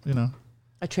on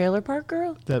A trailer park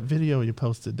girl? that video you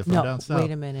posted from No, down south?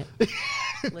 wait a minute.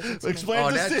 Listen to me. Explain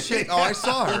Oh, this that to shit. me. Oh, I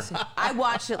saw her. I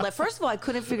watched it. Like, first of all, I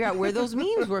couldn't figure out where those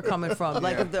memes were coming from.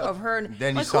 Like of her.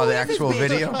 Then you like, saw who the is this actual bitch?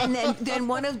 video? And then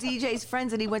one of DJ's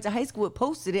friends that he went to high school with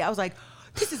posted it. I was like,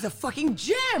 this is a fucking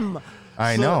gem.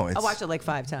 I know. I watched it like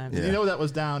 5 times. Yeah. You know that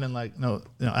was down in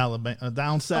Alabama,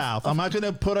 down south. I'm not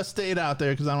gonna put a state out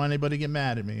there because I don't want anybody to get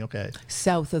mad at me. Okay.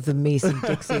 South of the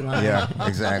Mason-Dixie line. Yeah,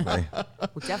 exactly.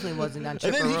 Which definitely wasn't on And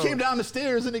Chipper then he Road. came down the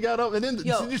stairs and he got up. And then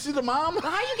Yo. did you see the mom?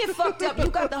 How you get fucked up? You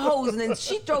got the hose, and then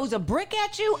she throws a brick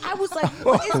at you. I was like,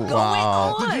 what is going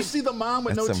Wow. on? Did you see the mom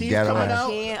with That's no some teeth ghetto coming ass. out?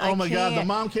 I can't, Oh my I God! The can't.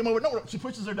 mom came over. No, she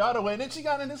pushes her daughter away, and then she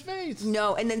got in his face.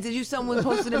 No, and then did you someone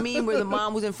posted a meme where the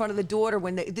mom was in front of the daughter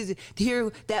when to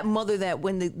hear that mother that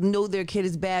when they know their kid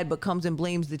is bad but comes and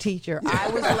blames the teacher. I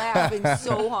was laughing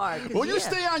so hard. 'cause, Well, you yeah.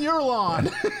 stay on your lawn.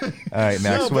 All right, Max.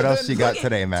 No, what but else then- you got Look,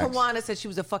 today, Max? Tawana said she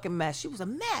was a fucking mess. She was a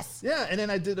mess. Yeah, and then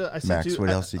I did. I sent Max, you. what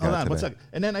else you got hold on, one today? second.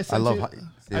 And then I sent love you. how- see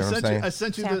what I'm saying? I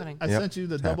sent you It's the. happening. I Yep, sent you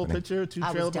the it's double happening. picture.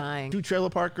 I was dying. 2 trailer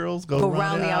park girls go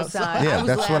Around the outside. Yeah, I was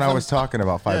that's what I laughing. was talking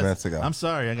about 5 Yes. minutes ago. I'm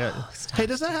sorry. I got. Hey,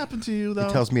 does that happen to you though?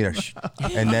 He tells me to shh,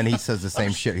 and then he says the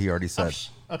same shit he already said.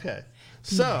 Okay.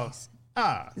 So,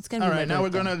 It's gonna be all my right. Now we're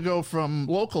birthday. gonna go from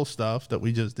local stuff that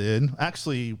we just did.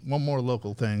 Actually, one more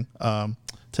local thing.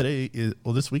 Today is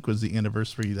this week was the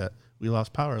anniversary that We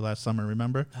lost power last summer,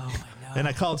 remember? Oh, I know. And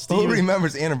I called Who Steve.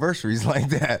 remembers anniversaries like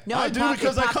that? No, I it do popped,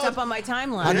 because it I popped called- up on my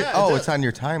timeline. Yeah, It's on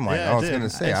your timeline. Yeah, I was it going to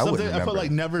did. say, And I wouldn't something- remember. I felt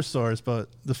like never source, but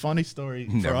the funny story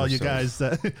for Never all you source. guys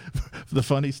that the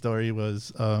funny story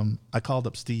was I called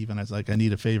up Steve and I was like, I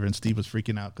need a favor, and Steve was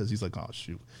freaking out because he's like, oh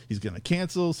shoot, he's gonna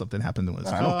cancel. Something happened to his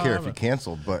car. I don't care if you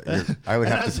canceled, but I would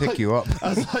And have was to pick like- you up. I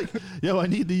was like, yo, I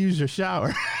need to use your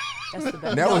shower. That's the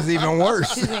best. That was even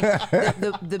worse. Excuse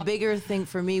me. The bigger thing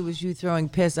for me was you throwing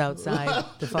piss outside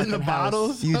the fucking In the house.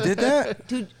 bottles. You did that?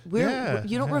 Dude, Yeah,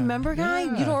 you don't yeah, remember, guy?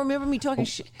 yeah. You don't remember me talking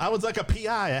shit? I was like a PI.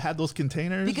 I had those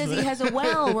containers. Because he has a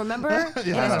well, remember? And I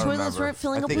his don't toilets remember. weren't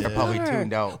filling I up think with I probably water.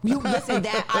 tuned out. You listen,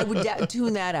 that I would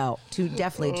tune that out.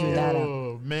 Definitely tune that out.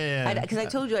 Oh man. Because I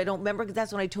told you I don't remember. Because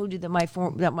that's when I told you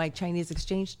that my Chinese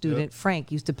exchange student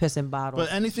Frank used to piss in bottles.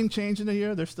 But anything changed in a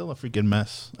year, they're still a freaking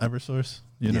mess. Eversource,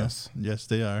 you know? Yes,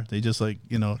 they are. They just like,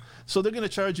 you know, so they're gonna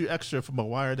charge you extra from a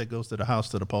wire that goes to the house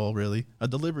to the pole. Really, a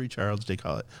delivery charge they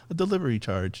call it, a delivery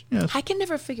charge. Yes, I can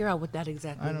never figure out what that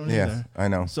exactly I don't means. Yeah, either. I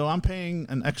know. So I'm paying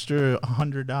an extra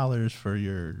 $100 for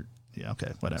your. Yeah,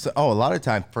 okay, whatever. So, a lot of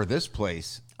time for this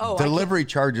place, Oh, I delivery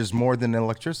charges more than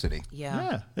electricity.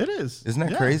 Yeah. yeah, it is. Isn't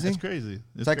that Yeah, crazy? It's crazy.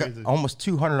 It's like crazy. almost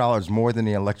 $200 more than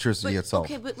the electricity But, itself.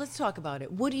 okay, but let's talk about it.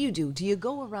 What do? Do you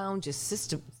go around just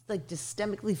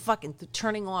systemically fucking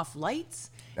turning off lights?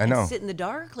 I know. And sit in the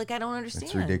dark? Like, I don't understand.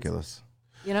 It's ridiculous.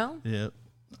 You know? Yeah.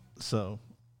 So,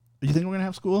 you think we're gonna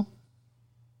have school?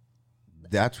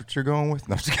 That's what you're going with?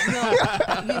 No, I'm just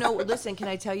kidding. You know, listen, can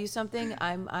I tell you something?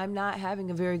 I'm not having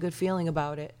a very good feeling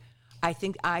about it. I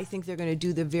think they're going to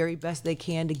do the very best they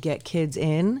can to get kids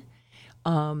in.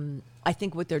 I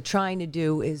think what they're trying to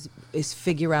do is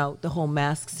figure out the whole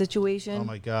mask situation. Oh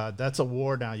my God, that's a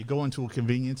war now. You go into a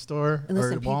convenience store And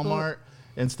listen, or Walmart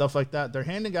and stuff like that. They're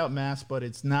handing out masks, but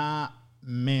it's not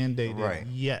mandated Right.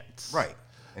 yet. Right.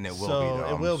 And it will So be, though.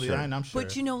 it will be, sure. and I'm sure.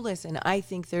 But you know, listen, I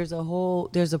think there's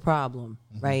a problem,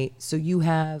 right? So you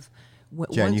have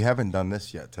Jen, once- you haven't done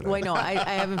this yet today. Well, I know I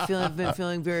haven't been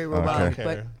feeling very robotic,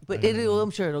 Okay. but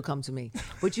I'm sure it'll come to me.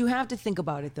 But you have to think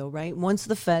about it though, right? Once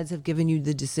the feds have given you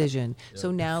the decision,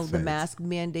 so now the Feds. mask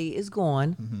mandate is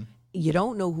gone. You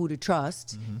don't know who to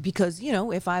trust because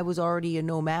if I was already a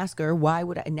no masker, why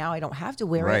would I? Now I don't have to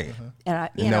wear Right. it, and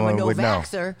No I'm a one no would know.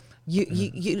 vaxxer.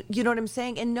 You know what I'm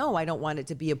saying? And no, I don't want it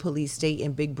to be a police state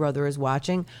and Big Brother is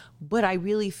watching. But I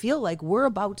really feel like we're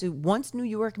about to, once New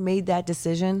York made that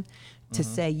decision to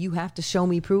say you have to show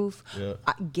me proof,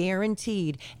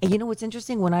 guaranteed. And you know what's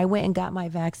interesting? When I went and got my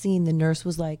vaccine, the nurse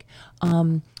was like,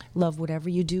 love, whatever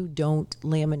you do, don't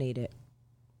laminate it.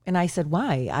 And I said,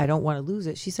 why? I don't want to lose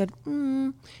it. She said,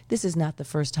 this is not the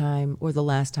first time or the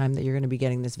last time that you're going to be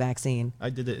getting this vaccine. I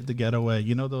did it the getaway.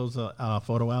 You know those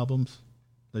photo albums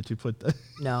that you put?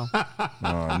 No. Oh,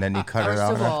 and then you cut it First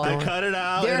out. of all, They cut it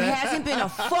out. there and then- hasn't been a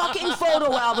fucking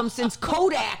photo album since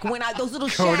Kodak when those little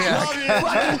shacks.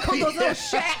 Kodak. Fucking, those little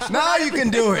shacks. Now you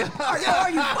can do it. Are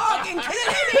you fucking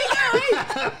kidding me,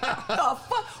 guys? The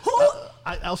fuck? Who?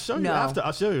 I'll show you No. after.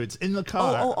 I'll show you. It's in the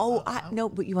car. No,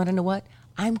 but you want to know what?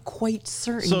 I'm quite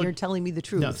certain So- you're telling me the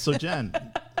truth. Yeah, so Jen,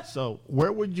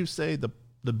 where would you say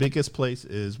the biggest place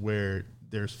is where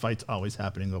there's fights always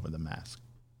happening over the mask?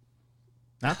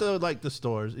 Not the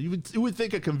stores. You would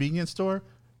think a convenience store.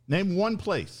 Name one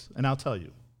place, and I'll tell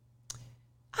you.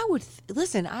 I would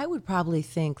listen. I would probably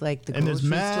think like the And there's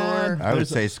grocery mad- store. I would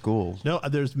There's a- say schools. No,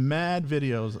 there's mad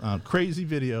videos, crazy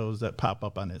videos that pop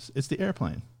up on this. It's the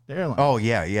airplane, the airline. Oh,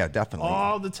 yeah, definitely.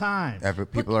 all the time.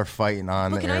 People are fighting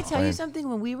on But the can I airplane. tell you something?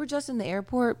 When we were just in the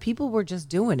airport, people were just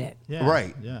doing it. Yeah,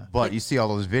 Right. Yeah. But you see all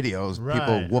those videos, people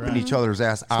Right, whooping right. each other's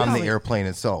ass on the Especially- airplane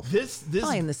itself. This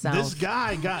Probably in the South. this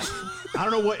guy got. I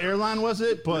don't know what airline was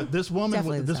it, but this Definitely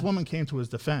woman the South. woman came to his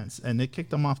defense, and they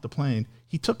kicked him off the plane.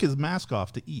 He took his mask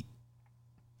off to eat.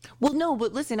 Well, no,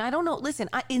 but listen, I don't know. Listen,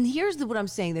 and here's what I'm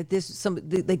saying, that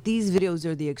these videos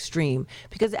are the extreme,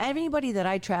 because anybody that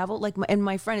I travel, and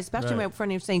my friend, especially my Right. friend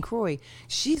named St. Croix,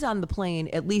 she's on the plane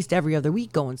at least every other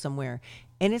week going somewhere.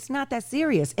 And it's not that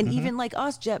serious. And even like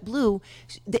us, JetBlue,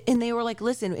 and they were like,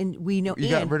 listen, and we know. You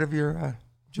got rid of your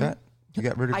jet? You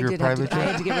got rid of your I private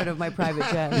had jet? to get rid of my private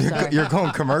jet. I'm sorry. You're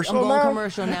going commercial I'm going now?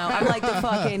 commercial now. I'm like the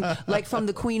fucking, like from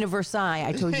the Queen of Versailles.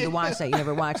 I told you to watch that. You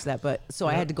never watched that, but so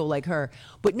I had to go like her.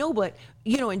 But no, but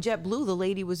in JetBlue, the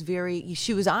lady was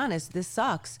she was honest. This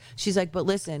sucks. She's like, but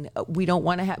listen, we don't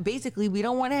want to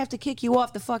have to kick you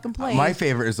off the fucking plane. My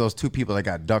favorite is those two people that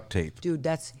got duct tape. Dude,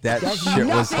 that's That shit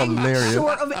was nothing hilarious.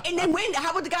 Short of, and then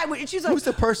how about the guy? She's like, Who's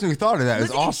the person who thought of that? It was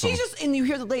listen, and awesome. She's just, and you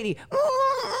hear the lady,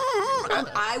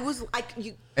 I was like,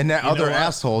 And that You know other what?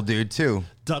 asshole dude too.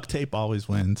 Duct tape always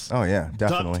wins. Oh yeah,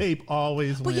 Duct definitely. tape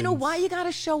always wins. but you know why you got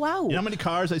to show out? You know how many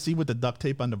cars I see with the duct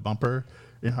tape on the bumper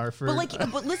in Hartford?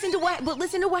 But listen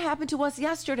to what happened to us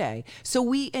yesterday.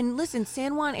 So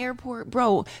San Juan Airport,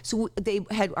 bro. So they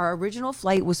had our original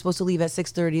flight was supposed to leave at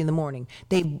 6:30 in the morning.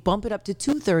 They bump it up to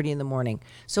 2:30 in the morning.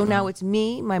 So now it's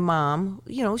me, my mom.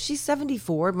 You know, she's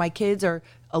 74. My kids are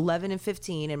 11 and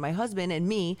 15, and my husband and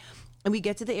me. And we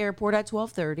get to the airport at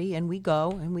 12:30, and we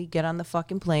go and we get on the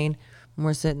fucking plane. And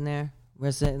we're sitting there.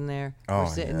 We're sitting there. Oh, we're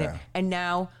sitting yeah. there. And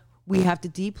now we have to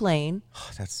deplane.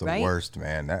 That's the Right? worst,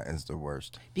 man. That is the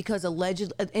worst. Because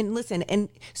allegedly, and listen, and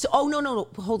so, no,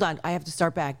 hold on. I have to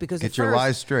start back because Get your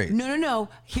lies straight. No.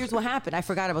 Here's what happened. I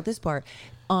forgot about this part.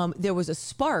 There was a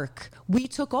spark. We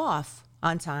took off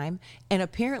on time, and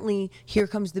apparently here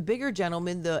comes the bigger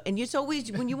gentleman. And it's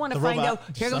always when you want to The find robot.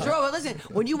 out. Here comes the robot. Listen,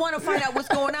 when you want to find out what's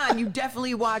going on, you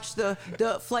definitely watch the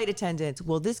flight attendant.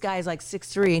 Well, this guy is like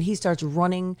 6'3", and he starts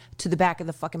running to the back of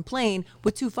the fucking plane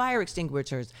with 2 fire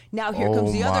extinguishers. Now here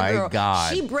comes the Oh, my other girl.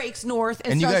 God. She breaks north,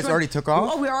 And you starts guys already took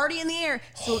off? Oh, we're already in the air.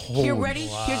 So here, ready?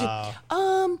 Here's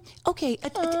Wow. okay.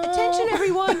 Attention,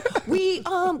 everyone.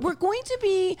 We're going to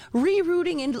be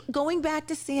rerouting and going back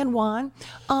to San Juan.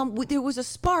 There was a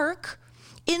spark.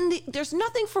 There's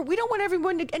nothing we don't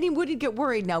want anyone to get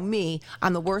worried. Now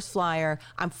I'm the worst flyer.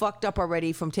 I'm fucked up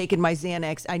already from taking my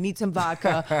Xanax. I need some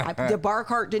vodka. The bar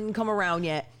cart didn't come around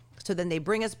yet. So then they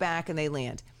bring us back and they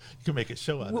land. You can make a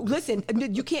show out of it. Listen,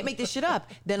 you can't make this shit up.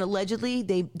 Then allegedly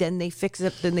they fix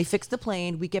it. Then they fix the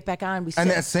plane. We get back on. We And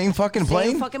sit- that same fucking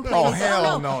plane? Same fucking plane. Oh,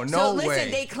 hell no. So No listen,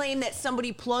 way. they claim that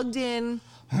somebody plugged in,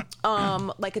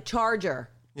 like a charger.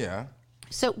 Yeah.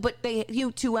 So, but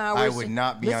 2 hours. I would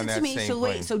not be on Listen that to me. same So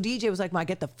plane. wait. So DJ was like, "Ma,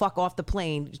 get the fuck off the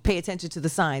plane. Pay attention to the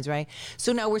signs, right?"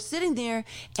 So now we're sitting there,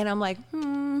 and I'm like,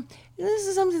 this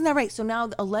is something not right. So now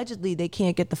allegedly they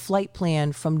can't get the flight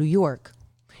plan from New York.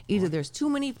 Either there's too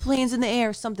many planes in the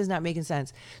air, something's not making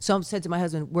sense. So I said to my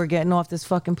husband, we're getting off this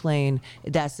fucking plane.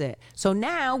 That's it. So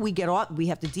now we get off, we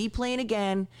have to deplane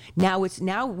again. Now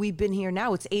we've been here,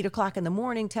 now it's 8 o'clock in the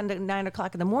morning, 10 to 9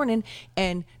 o'clock in the morning,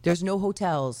 and there's no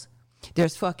hotels.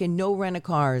 There's fucking no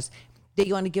rent-a-cars.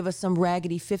 They want to give us some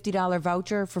raggedy $50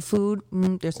 voucher for food.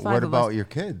 There's 5 What of us. about your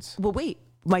kids? Well, wait.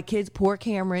 My kids, poor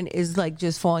Cameron, is like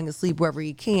just falling asleep wherever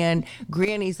he can.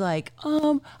 Granny's like,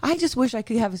 I just wish I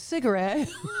could have a cigarette.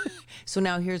 So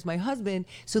now here's my husband.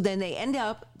 So then they end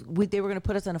up, they were going to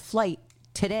put us on a flight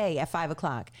today at 5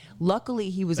 o'clock.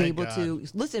 Luckily, he was Thank able God. to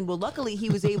listen. Well, luckily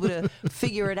he was able to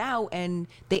figure it out, and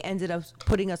they ended up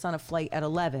putting us on a flight at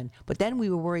 11. But then we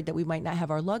were worried that we might not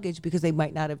have our luggage because they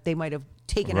might have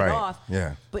taken Right, it off.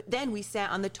 yeah. But then we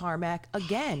sat on the tarmac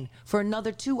again for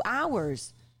another 2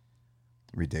 hours.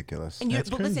 Ridiculous. And That's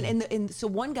but listen, crazy. and so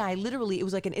one guy literally, it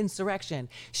was like an insurrection.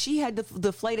 She had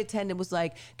the flight attendant was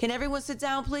like, "Can everyone sit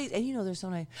down, please?" And they're so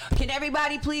nice. "Can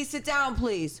everybody please sit down,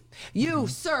 please? You,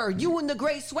 sir, you in the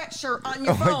gray sweatshirt on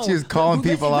your Oh, phone." she was calling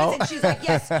people out? She's like,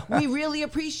 "Yes, we really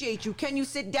appreciate you. Can you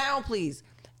sit down, please?"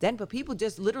 But people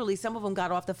just literally, some of them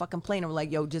got off the fucking plane and were like,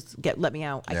 "Yo, just let me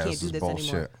out. I Yeah, can't this do is this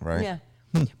bullshit, anymore." right?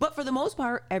 Yeah. But for the most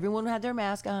part, everyone had their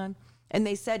mask on. And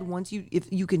they said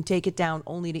if you can take it down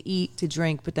only to eat, to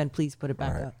drink, but then please put it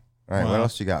back up. All right, what Wow.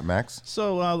 else you got, Max?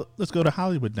 So let's go to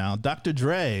Hollywood now. Dr.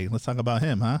 Dre. Let's talk about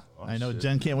him, huh? I know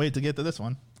Jen can't wait to get to this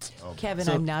one. Kevin,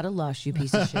 So- I'm not a lush, you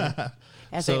piece of shit. As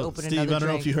I So, open Steve, I another don't know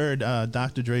drink. if you heard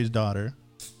Dr. Dre's daughter.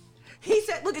 He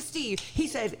said, look at Steve. He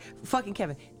said, fucking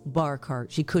Kevin, bar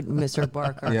cart. She couldn't miss her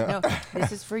bar cart. Yeah. No,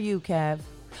 this is for you, Kev.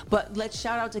 But let's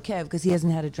shout out to Kev because he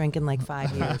hasn't had a drink in like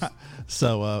 5 years.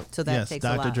 So, So that yes, takes a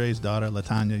Dr. lot. Dre's daughter,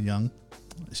 LaTanya Young,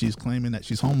 she's claiming that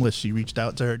she's homeless. She reached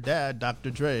out to her dad, Dr.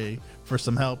 Dre, for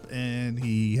some help, and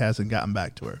he hasn't gotten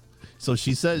back to her. So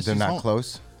she says They're she's not home-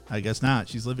 close? I guess not.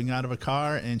 She's living out of a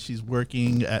car, and she's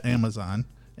working at Amazon,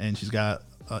 and she's got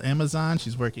Amazon.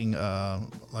 She's working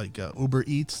Uber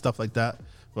Eats, stuff like that.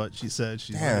 But she said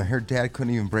she's Yeah, her dad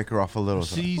couldn't even break her off a little.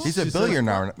 She's- He's a she says-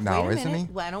 billionaire now, Wait a isn't he?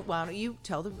 minute. Why don't you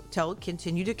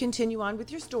continue on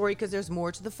with your story because there's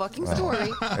more to the fucking story.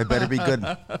 It better be good.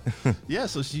 Yeah,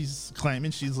 so she's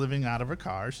claiming she's living out of her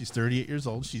car. She's 38 years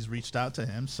old. She's reached out to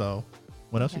him. So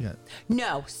what else you got?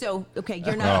 No, so okay,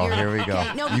 you're not. Oh, you're, here we go.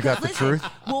 Okay, no, You because got the listen, truth?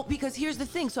 Well, because here's the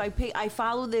thing. So I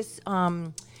follow this.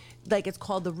 Like it's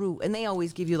called The Root, and they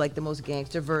always give you like the most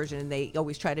gangster version, and they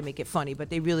always try to make it funny, but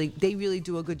they really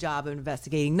do a good job of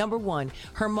investigating. Number one,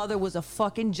 her mother was a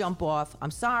fucking jump off.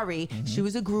 I'm sorry, she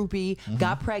was a groupie,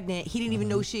 got pregnant. He didn't even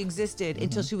know she existed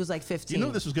until she was like 15. You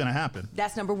knew this was going to happen.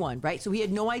 That's number one, right? So he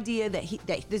had no idea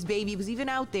that this baby was even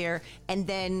out there, and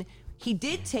then he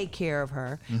did take care of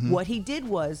her. What he did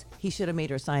was he should have made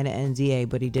her sign an NDA,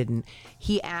 but he didn't.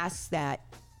 He asked that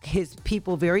his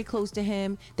people very close to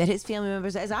him, that his family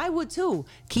members, as I would too,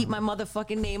 keep my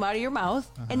motherfucking name out of your mouth,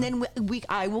 and then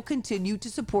I will continue to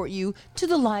support you to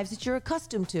the lives that you're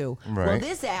accustomed to. Right. Well,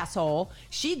 this asshole,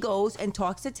 she goes and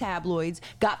talks to tabloids,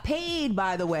 got paid,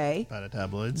 by the way, By the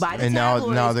tabloids. by the And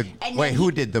tabloids. now and wait, then who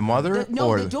did the mother? No,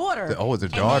 or the daughter. The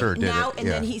And daughter then did now, it. And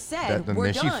yeah. then he said, Then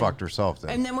 "We're she done." fucked herself.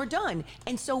 Then And then we're done.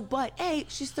 And so, but A,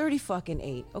 she's 30 fucking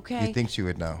 8. Okay. you think she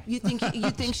would know? You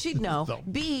think she'd know? So-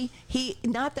 B, he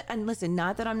not that, and listen,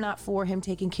 not that I'm not for him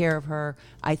taking care of her.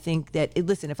 I think that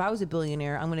listen, if I was a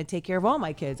billionaire, I'm going to take care of all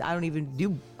my kids. I don't even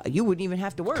you wouldn't even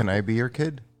have to work. Can I be your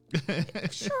kid?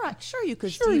 Sure you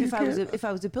could, Steve. If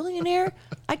I was a billionaire,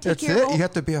 I'd take That's care it. of all. You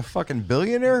have to be a fucking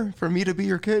billionaire for me to be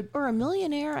your kid. Or a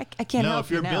millionaire. I can't No, help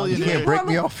if you're you a now. billionaire- You can't break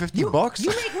me more- off $50. You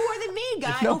make more than me,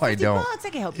 guy. No, I 50 don't. bucks. I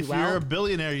can help If you you're a out.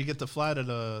 billionaire, you get to fly to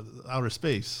the outer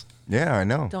space. Yeah, I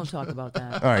know. Don't talk about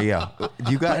that. All right, yeah.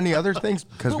 Do you got any other things?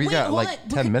 Because But we wait, got hold like on.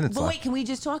 10 minutes But left. wait, can we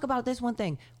just talk about this one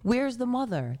thing? Where's the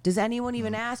mother? Does anyone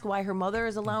even ask why her mother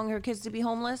is allowing her kids to be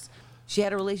homeless? She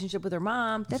had a relationship with her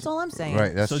mom. That's all I'm saying.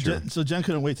 Right, that's So true. Jen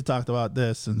couldn't wait to talk about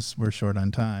this since we're short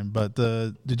on time. But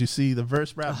did you see the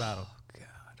verse rap battle?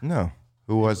 No.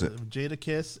 Who was it? Jada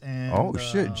Kiss and Oh,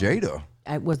 shit, Jada.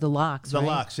 It was the locks. The right?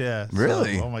 Locks, yeah.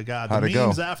 Really? So, oh my God, How'd the it go?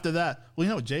 memes after that. Well,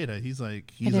 you know Jada, he's I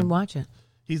he's didn't watch it.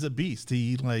 he's a beast.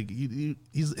 He's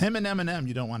him and Eminem.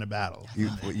 You don't want to battle. You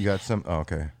got some? Oh,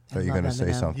 okay. Thought you were love going to say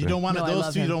Eminem. something. You don't want No, I those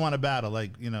love two. You him. don't want to battle.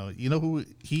 Like you know who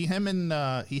he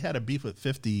had a beef with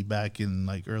 50 back in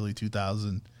like early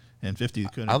 2000, and 50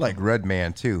 couldn't. I like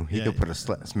Redman too. He Yeah, could put a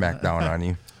smack down on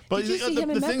you. But Did you see him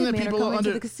and Method Man are coming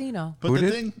to the casino? But Who the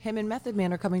did? thing, Him and Method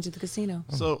Man are coming to the casino.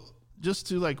 so just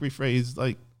to like rephrase,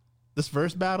 like this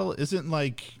verse battle isn't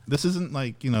like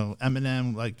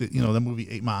Eminem like the movie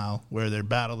 8 Mile where they're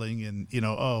battling and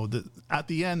at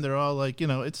the end they're all like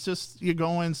it's just you're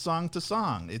going song to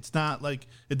song. It's not like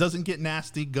it doesn't get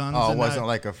nasty guns. Oh, it and wasn't that.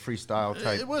 like a freestyle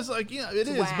type. It was like it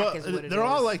is, whack but is what it they're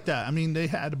all is. like that. I mean, they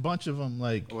had a bunch of them.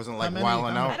 Like It wasn't how like many-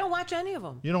 Wildin' how Out? many- I don't watch any of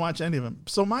them. You don't watch any of them.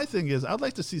 So my thing is, I'd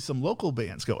like to see some local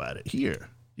bands go at it here.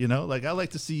 Like I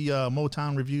like to see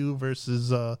Motown Review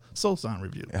versus Soul Sound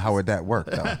Review. How would that work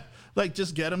though? Like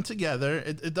just get them together.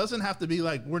 It doesn't have to be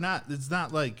like it's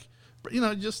not like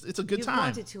just it's a good You've time.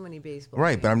 wanted too many baseball.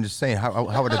 Right, games. but I'm just saying,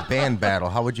 how would a band battle?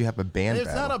 How would you have a band It's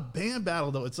battle? not a band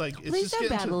battle though. It's like it's Please just don't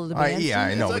getting battle to, the bands. yeah, I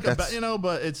it's know, like but a that's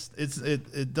but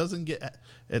it doesn't get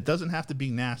it doesn't have to be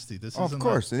nasty. This of isn't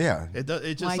course, like, yeah. It does.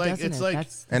 It just Why like doesn't it's it? like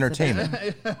That's Entertainment.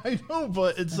 I know,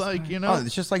 but it's like Oh,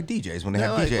 it's just like DJs when they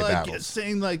have like, DJ like battles.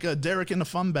 saying like Derek and the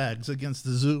Fun Bags against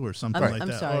the Zoo or something like I'm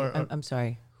that. sorry. Or- I'm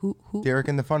sorry. Who? Derek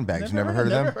and the Fun Bags. You never heard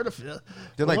of them? Never heard of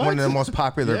They're like one of the What? most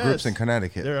popular groups in Yes.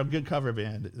 Connecticut. They're a good cover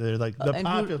band. They're like the And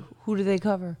popular. who do they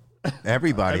cover?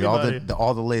 Everybody, Everybody.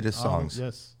 all the latest songs.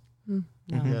 Yes. Hmm.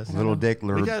 Yes. Little Dick,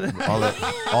 We got it.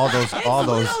 all those.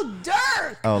 Little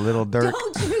Dirk. Oh, Little Dirk.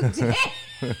 Don't you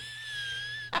dare.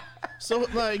 So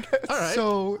like, all right.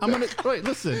 So- I'm gonna wait.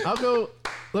 Listen, I'll go.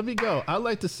 Let me go. I'd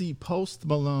like to see Post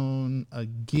Malone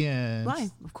again. Why?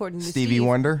 According to Stevie Steve.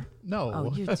 Wonder. No.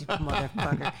 Oh, you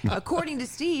motherfucker. According to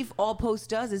Steve, all Post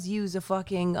does is use a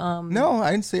fucking No,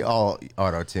 I didn't say all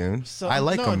auto tune. So- I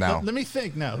like no, them now. Let me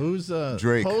think now. Who's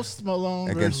Drake. Post Malone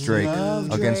Against versus Drake.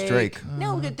 Love Against Drake.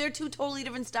 No, they're two totally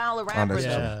different style of rappers,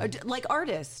 Understood. like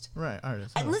artists. Right,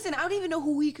 artist. And listen, I don't even know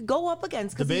who he could go up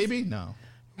against. The 'cause he's- Baby? No.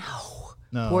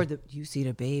 No. Or you see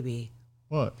the Baby.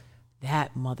 What?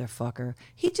 That motherfucker.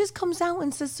 He just comes out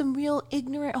and says some real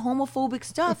ignorant homophobic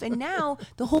stuff, and now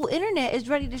the whole internet is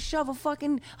ready to shove a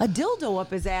dildo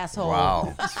up his asshole.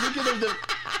 Wow. Speaking of the,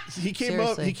 he came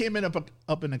Seriously. He came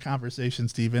up in a conversation,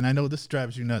 Steven. I know this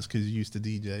drives you nuts because you used to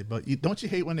DJ, but don't you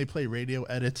hate when they play radio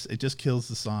edits? It just kills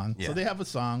the song. Yeah. So they have a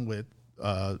song with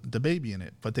the Baby in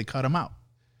it, but they cut him out.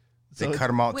 They So cut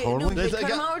him out Wait, totally. no, did they There's cut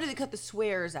like him a- out or did they cut the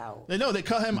swears out? They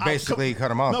cut him out. Basically,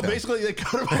 cut him out No, then. basically they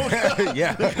cut him out.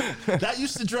 Yeah. That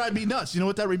used to drive me nuts. You know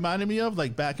what that reminded me of?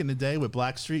 Like back in the day with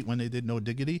Blackstreet when they did No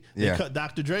Diggity. They Yeah. cut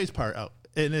Dr. Dre's part out.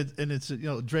 And it's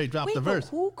Dre dropped Wait, the but verse.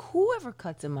 whoever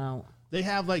cuts him out? They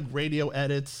have like radio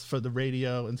edits for the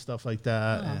radio and stuff like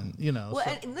that, and Well,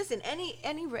 so- and listen, any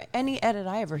edit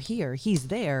I ever hear, he's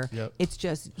there. Yep. It's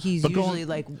just he's But usually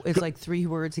it's like 3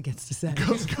 words against a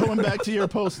sentence. going back to your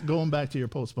post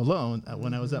Malone,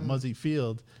 when I was at Muzzy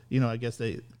Field, I guess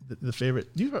the favorite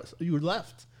you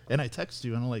left, and I text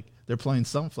you and I'm like, they're playing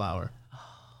Sunflower.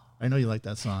 I know you like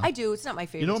that song. I do. It's not my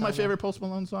favorite. You know what my song, though. favorite Post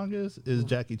Malone song is? Is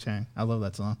Jackie Chan. I love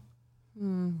that song.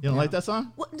 You don't like that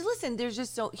song? Well, listen,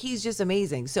 he's just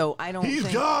amazing. So I don't. He's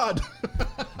think, God.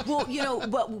 Well, you know,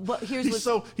 but here's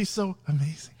He's so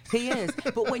amazing. he is.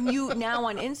 But when you now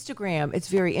on Instagram, it's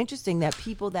very interesting that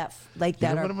people that that know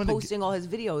are what I'm gonna posting all his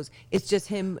videos, it's just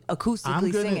him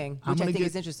acoustically singing, which I think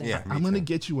is interesting. Yeah. I'm gonna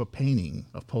get you a painting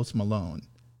of Post Malone.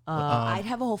 I'd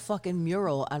have a whole fucking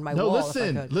mural on my No, wall. if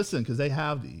I could. listen, because they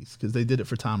have these, because they did it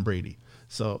for Tom Brady.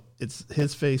 So it's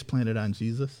his face planted on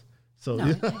Jesus. So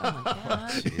No, oh my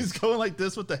God. he's going like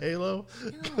this with the halo.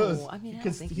 No, I mean, I don't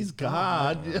because think he's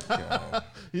God.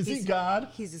 Is he God?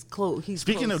 He's as close. He's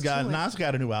Speaking close of God, to it. Nas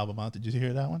got a new album out. Did you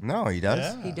hear that one? No, he does.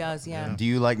 Yeah. He does, yeah. Do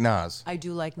you like Nas? I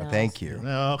do like Nas. Thank you.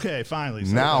 Okay, finally.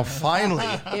 So- Now, finally.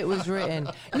 It was written.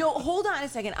 No, hold on a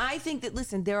second. I think that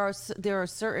listen, there are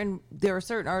certain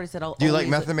artists that I'll. Do you like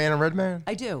always- Method Man and Redman?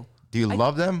 I do. Do you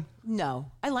love them? No,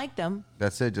 I like them.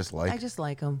 That's it. Just like. I just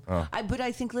like them. Oh. But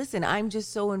I think, listen, I'm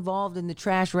just so involved in the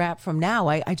trash rap from now.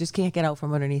 I just can't get out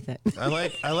from underneath it. I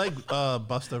like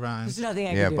Busta Rhymes. There's nothing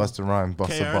I Yeah, can do. Busta Rhymes,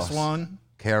 Busta Bus. KRS-One.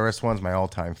 KRS-One's my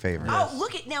all-time favorite. Oh,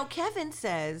 look at now. Kevin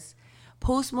says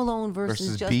Post Malone versus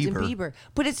Versus Justin Bieber. Bieber.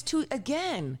 But it's too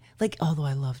again. Like, although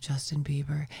I love Justin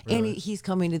Bieber, and he's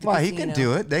coming to the Well, he casino. can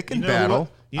do it. They can You know battle.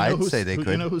 who- you know I'd who- say they who-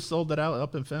 could. You know who sold it out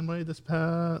up in Fenway this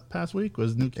past week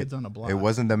was New Kids on the Block. It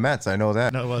wasn't the Mets. I know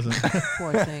that. No, it wasn't.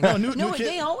 Poor thing. No, no, New Kid-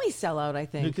 they always sell out. I New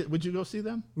think. Kid- would you go see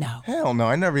them? No, Hell no.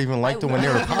 I never even liked them when they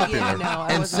were Yeah, popular. no, I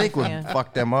And wasn't a Sync would fan.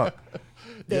 fuck them up.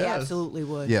 they Yes. absolutely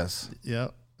would. Yes. Yeah.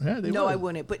 Yeah, they No, would. I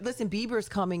wouldn't. But listen, Bieber's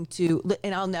coming to,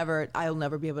 and I'll never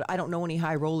be able to. I don't know any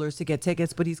high rollers to get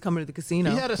tickets, but he's coming to the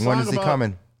casino. He had a song When is he about-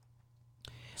 coming?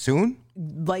 Soon?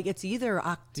 Like it's either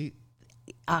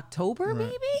October,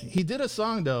 maybe. He did a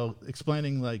song though,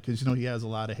 explaining like, because he has a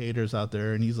lot of haters out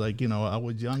there, and he's like, I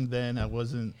was young then, I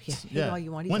wasn't. Yeah, hate all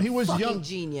you want. He's when a he was fucking young,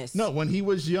 genius. No, when he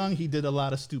was young, he did a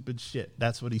lot of stupid shit.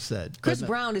 That's what he said. Chris But no-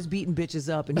 Brown is beating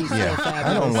bitches up, and he's Yeah. so fabulous.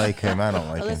 I don't like him. I don't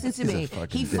like him. Listen to He's a me.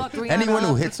 fucking He dick. fucked Rihanna Anyone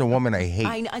who up. hits a woman, I hate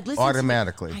listen to me.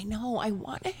 automatically. I know. I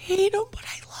want to hate him, but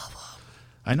I love him.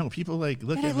 I know people like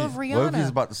look And I at me. love What if he's Rihanna.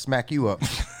 about to smack you up?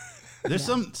 There's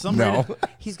some No. radio,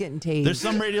 He's getting tased. there's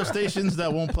some radio stations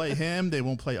that won't play him. They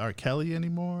won't play R. Kelly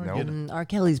anymore. Nope. You know? R.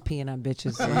 Kelly's peeing on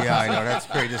bitches. Yeah, I know. That's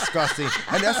pretty disgusting.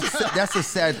 And that's a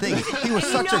sad thing. He was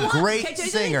And such you know a what? great Can I tell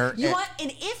you singer. something? You know what?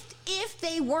 And if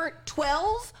they weren't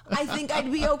 12, I think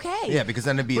I'd be okay. Yeah, because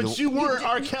then it'd be But you were an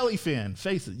R. Kelly fan.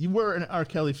 Face it, you were an R.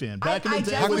 Kelly fan back in I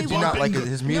the day. How definitely could you not like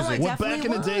his No, music? I Well, back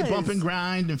definitely in the day, was. Bump and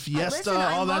Grind and Fiesta, listen,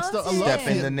 I all that stuff. I loved love Step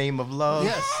in it. the name of love.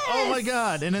 Yes. Oh my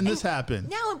God. And then this happened.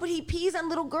 No, but he pees on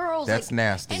little girls. That's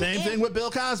nasty. Same thing with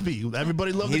Bill Cosby.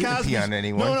 Everybody loved He the didn't Cosby. pee on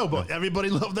anyone. No, but everybody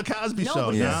loved the Cosby No, Show.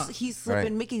 but Yeah. he's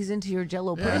slipping Right. Mickeys into your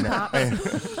Jello pudding pops.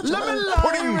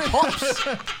 Pudding pops.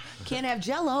 Can't have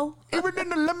Jello. Even in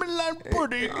the lemon lime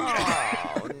pudding.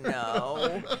 Oh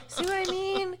no! See what I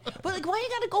mean? But like, why you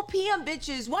gotta go pee on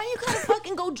bitches? Why you gotta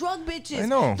fucking go drug bitches? I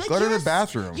know. Like, Go to you're the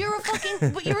bathroom. You're a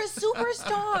fucking, but you're a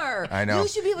superstar. I know. You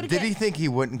should be able to Did get. he think he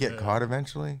wouldn't get caught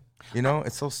eventually?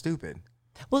 It's so stupid.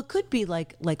 Well, it could be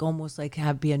like almost like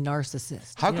be a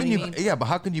narcissist. How know can what you? I mean? Yeah, but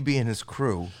how can you be in his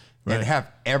crew Right. and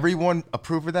have everyone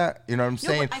approve of that? You know what I'm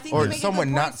saying? but I think you Or make a good someone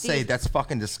point, not say Steve. that's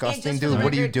fucking And disgusting, just for dude. the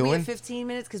What are you record, We doing? had 15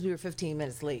 minutes because we were 15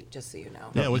 minutes late. Just so you know.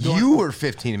 Yeah, we're going. You were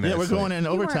 15 Yeah, minutes. we're going late. in You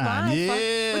weren't overtime. live,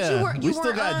 Yeah, but you weren't- you we still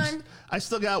weren't got. on. I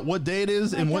still got what day it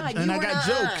is, Oh and my what, God, and you I were got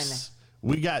not jokes.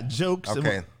 We got jokes. and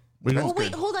Okay. we Oh don't.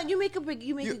 wait, hold on. You make a good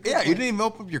Yeah, point. you didn't even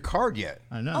open up your card yet.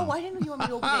 I know. Oh, I didn't know you want me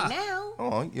to open it now.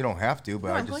 Oh, you don't have to, but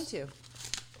No, I I'm just going to.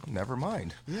 never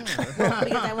mind.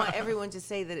 Because I want everyone to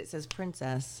say that it says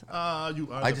princess. You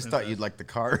are I the just thought princess. you'd like the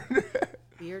card.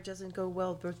 Beer doesn't go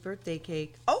well with birthday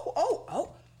cake. Oh,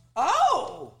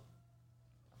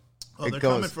 It they're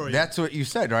coming goes. for you. That's what you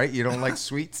said, right? You don't like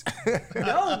sweets.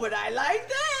 No, but I like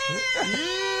that.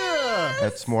 Yeah.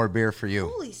 That's more beer for you.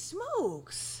 Holy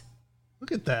smokes.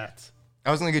 Look at that.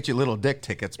 I was gonna get you little dick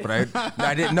tickets, but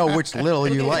I didn't know which little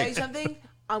you Can I tell you liked. something?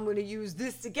 I'm going to use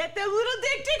this to get them little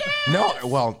dick tickets. No,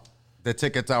 well, the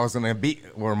tickets I was gonna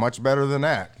beat were much better than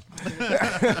that.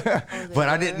 But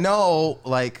I didn't know,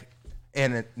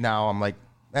 now I'm like,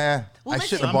 I listen,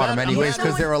 shouldn't have bought them I'm anyways mad-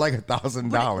 because they were like But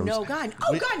 $1,000. no, God.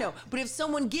 Oh, God, no. But if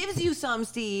someone gives you some,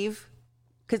 Steve,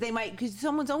 because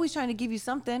someone's always trying to give you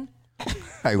something.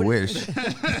 I wish.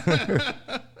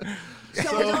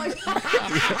 Someone's always,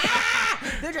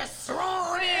 they're just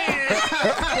throwing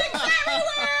it.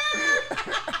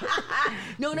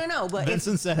 No. But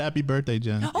Vincent said, "Happy birthday,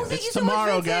 Jen." Oh, thank it's you so much,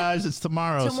 tomorrow, Vincent. guys. It's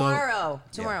tomorrow. tomorrow.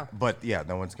 Yeah. But yeah,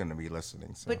 no one's gonna be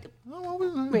listening. So. But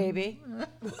maybe.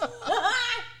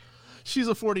 She's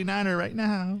a 49er right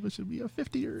now, but she'll be a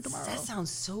 50er tomorrow. That sounds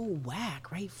so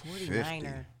whack, right?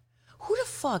 49er. Who the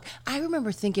fuck? I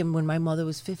remember thinking when my mother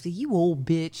was 50, you old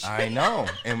bitch. I know.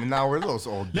 And now we're those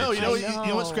old No, bitches. you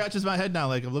know what scratches my head now?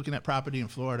 Like I'm looking at property in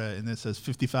Florida and it says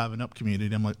 55 and up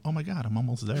community. I'm like, oh my God, I'm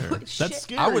almost there. That's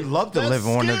scary. I would love to live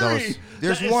in one of those.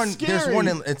 There's That is one. scary. There's one.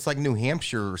 It's like New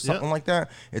Hampshire or something like that.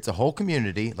 It's a whole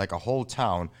community, like a whole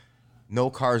town. No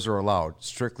cars are allowed.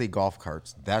 Strictly golf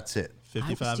carts. That's it.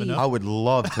 55 Steve. and I up. would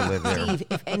love to live there. Steve,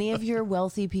 if any of your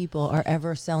wealthy people are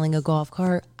ever selling a golf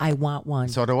cart, I want one.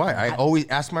 So do I. I always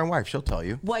ask my wife. She'll tell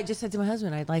you. Well, I just said to my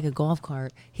husband, I'd like a golf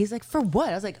cart. He's like, for what?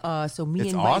 I was like, so me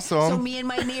It's and awesome.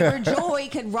 my neighbor Joey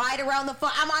could ride around the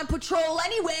I'm on patrol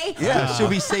anyway. Yeah, she'll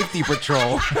be safety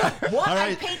patrol. What? All I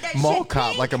right. paint that Mall shit cop,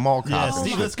 pink? like a mall Yeah, cop.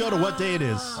 Steve, let's go to what day it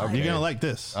is. Okay. You're gonna like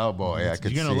this. Oh boy, I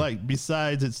could You're gonna see. like.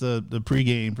 Besides, it's the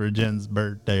pregame for Jen's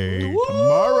birthday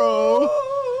tomorrow.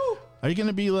 Are you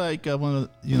gonna be like one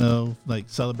of like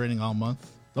celebrating all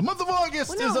month? The month of August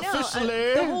Well, is no,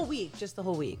 officially. the whole week, just the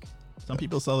whole week. Some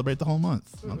people celebrate the whole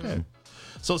month. Okay.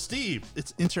 So Steve,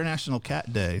 it's International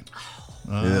Cat Day.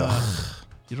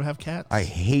 You don't have cats? I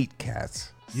hate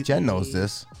cats. Jen knows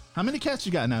this. How many cats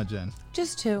you got now, Jen?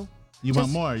 Just two. You Just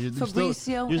want more? You're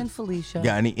Fabricio you're- and Felicia.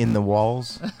 Got any in the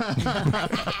walls?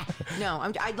 No,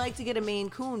 I'd like to get a Maine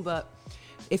Coon, but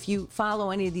if you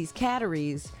follow any of these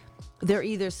catteries, they're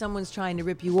either someone's trying to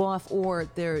rip you off or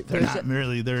They're there's not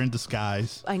merely. They're in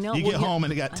disguise. I know, You well, get yeah. home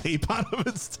and they got tape on them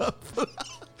and stuff.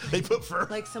 They put fur.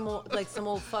 like some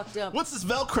old fucked up. What's this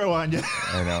Velcro on you?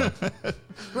 I know.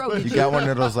 Bro, You got one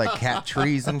of those like cat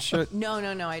trees and shit? No, I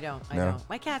don't. I No? don't.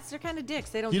 My cats, they're kind of dicks.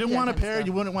 They don't. You do didn't that want a kind of pair. stuff.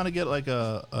 You wouldn't want to get like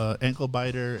a ankle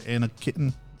biter and a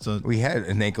kitten. So We had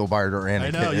an ankle biter and a I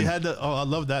know kitten. you had to. Oh, I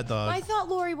love that dog. I thought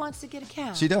Lori wants to get a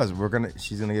cat. She does.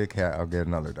 She's gonna get a cat. I'll get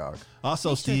another dog. Also,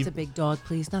 Make sure it's Steve. a big dog,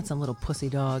 please, not some little pussy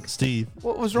dog. Steve.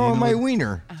 What was you wrong with know my what-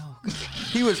 wiener? Oh,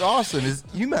 He was awesome.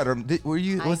 You met him?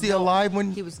 Was he alive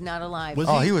when? He was not alive. Was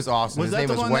Oh, he was awesome. His that name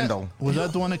the was one Wendell. Was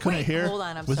that the one that couldn't Wait, hear? hold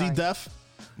on, I'm was he sorry. deaf?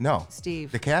 No.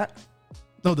 Steve. The cat?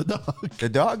 No, the dog. The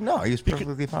dog? No, he was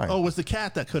perfectly fine. Oh, was the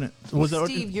cat that couldn't? Was it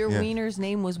Steve, your Yeah. wiener's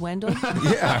name was Wendell?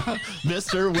 Yeah,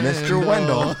 Mr. Wendell? Mr.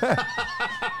 Wendell.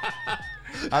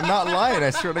 I'm not lying. I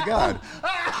swear to God.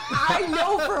 I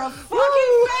know for a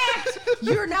fucking fact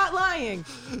you're not lying.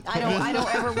 I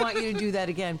don't ever want you to do that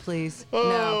again, please. Oh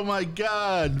No. my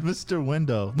God, Mr.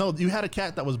 Wendell. No, you had a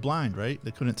cat that was blind, right?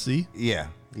 That couldn't see. Yeah.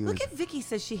 He was. Look at Vicky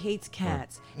says she hates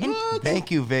cats. And Thank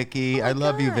you, Vicky. Oh my I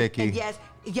love you, God. Vicky. And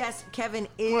yes, Kevin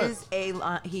is a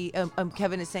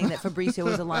Kevin is saying that Fabricio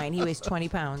is a lion. He weighs 20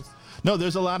 pounds. No,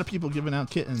 there's a lot of people giving out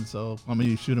kittens. So I'm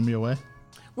gonna shoot them your way.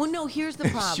 Well, no, here's the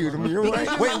problem. Shoot him your way.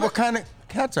 Because Wait, what kind of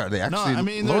cats are they? No, Actually, I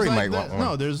mean, Lori there's might like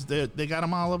want one. no, they got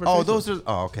them all over. Oh, Facebook. those are.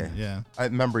 Oh, okay. Yeah. I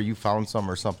remember you found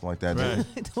some or something like that. didn't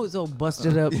Right. those old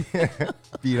busted up. you?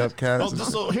 Beat up cats. Oh,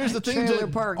 so here's the thing, Trailer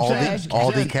Jen. park Jen,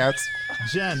 Aldi Jen, cats.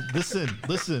 Jen,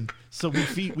 listen. So we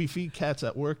feed cats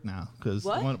at work now because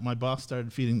What? my boss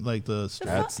started feeding like the.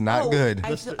 That's not good.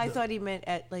 I thought he meant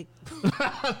at like.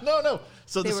 No.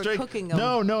 So They the were stray. cooking 'em.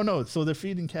 No. So they're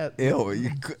feeding cats. Ew,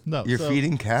 No, you're so-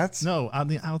 feeding cats? No, on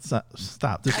the outside.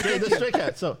 Stop. The stray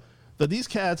cat. So these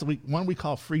cats, we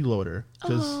call freeloader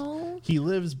because Oh. he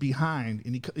lives behind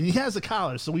and he has a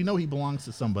collar, so we know he belongs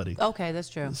to somebody. Okay, that's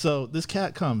true. So this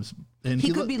cat comes and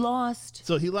He could be lost.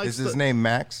 So he likes. Is his name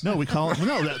Max? No, we call him.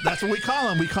 No, that's what we call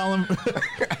him. We call him.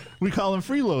 we call him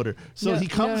freeloader. So he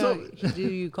comes up. Do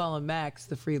you call him Max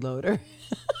the freeloader?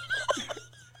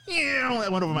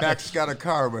 That went over my head. Max got a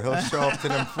car, but he'll show up to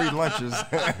them free lunches.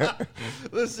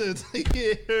 Listen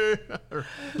here.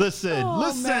 Listen.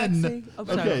 Oh, Maxie. I'm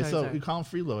sorry, Okay, sorry, so sorry. we call him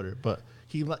freeloader, but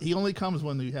he only comes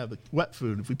when we have the wet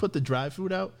food. If we put the dry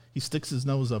food out, he sticks his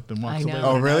nose up and walks I know. away.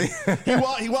 Oh, with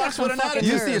really? He walks with an fucking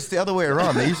attitude. Usually it's the other way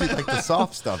around. They usually like the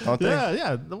soft stuff, don't they?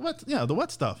 Yeah, the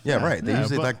wet stuff. Yeah, right. They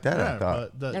usually but- like that, I thought.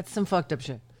 but the- That's some fucked up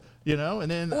shit. and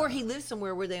then Or he lives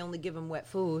somewhere where they only give him wet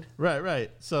food.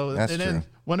 Right. So That's and then true.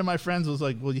 one of my friends was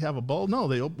like, "Well, you have a bowl?" No,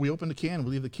 we open the can,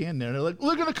 we leave the can there. They're like,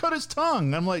 "We're gonna cut his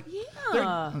tongue." I'm like,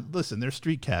 Yeah. Listen, they're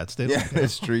street cats. They Yeah, don't they're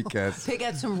street cats. They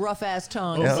got some rough ass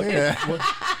tongues. Hell yeah.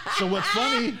 So what's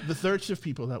funny? The third shift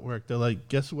people that work, they're like,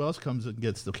 "Guess who else comes and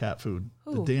gets the cat food?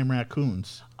 Who? The damn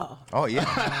raccoons." Oh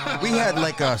yeah. We had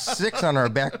like a 6 on our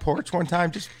back porch one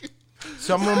time. Just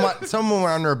someone were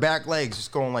on their back legs,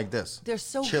 just going like this. They're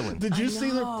so chilling. Did you see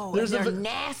the? No, There's they're a.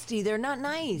 nasty. They're not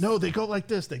nice. No, they go like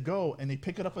this. They go and they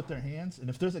pick it up with their hands, and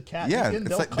if there's a cat, Yeah, in, it's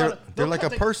they'll like cut they're- it- they're they'll like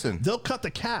cut a person. They'll cut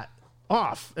the cat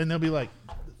off, and they'll be like,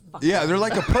 Yeah, they're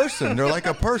like a person. They're like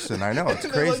a person. I know. It's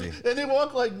crazy. And they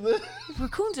walk like this.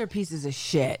 Raccoons are pieces of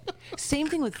shit. Same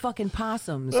thing with fucking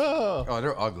possums. Oh,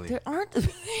 they're ugly. They are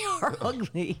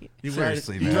ugly.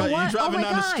 Seriously, You man. drive, what? you driving Oh my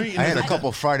down the God. street. I And had a there's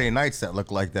couple Friday nights that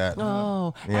looked like that.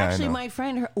 Oh, Yeah, I actually, know. my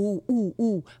friend,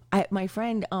 my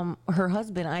friend, her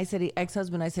husband,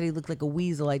 ex-husband, I said he looked like a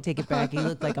weasel. I take it back. He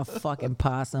looked like a fucking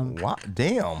possum. What?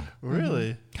 Damn.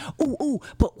 Really?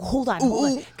 But hold on.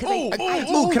 'Cause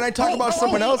Can I talk about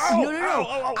someone else? No.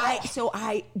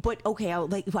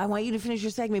 I want you to finish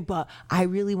your segment, but I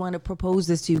really want to propose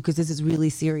this to you because this is really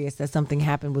serious. That something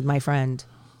happened with my friend.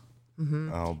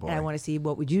 Oh boy. And I want to see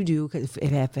what would you do if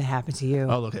it happened to you.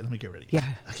 Oh, okay. Let me get ready. Yeah.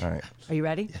 All right. Are you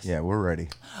ready? Yeah, we're ready.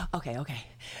 Okay.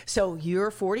 So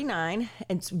you're 49,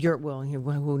 and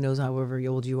who knows however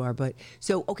old you are, but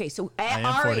so at am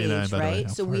our 49, age, by the way. right? I'm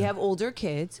So we 49. have older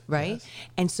kids, right? Yes.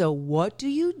 And so what do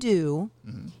you do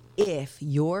if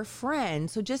your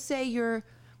friend? So just say you're,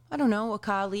 I don't know, a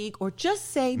colleague, or just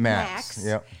say Max,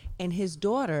 Yep. and his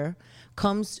daughter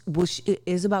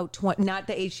is about 20, not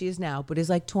the age she is now, but is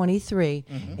like 23,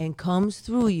 and comes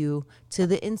through you to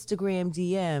the Instagram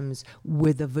DMs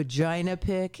with a vagina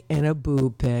pic and a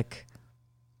boob pic.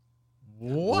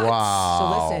 What?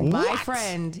 Wow. So listen, my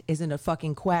friend is in a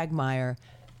fucking quagmire.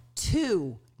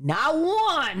 2, not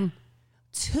 1,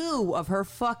 2 of her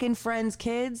fucking friends'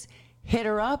 kids hit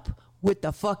her up with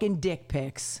the fucking dick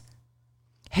pics.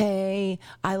 Hey,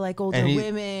 I like older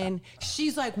women.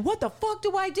 She's like, what the fuck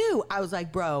do I do? I was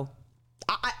like, bro,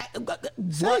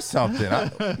 Say something.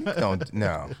 Don't.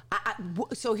 No.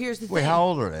 so here's the Wait, thing. how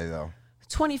old are they though?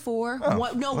 24.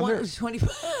 One was 24.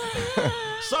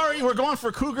 Sorry, we're going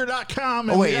for Cougar.com.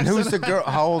 Oh wait, and who's the girl?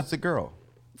 How old's the girl?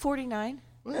 49.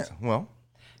 Yeah. Well.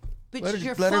 But Let her-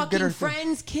 your let her get fucking her thing.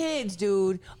 friends' kids,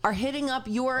 dude, are hitting up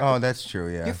your. Oh, that's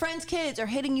true. Yeah. Your friends' kids are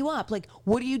hitting you up. Like,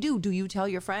 what do you do? Do you tell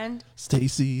your friend?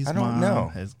 Stacy's I don't mom know.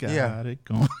 has got Yeah. it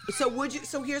going.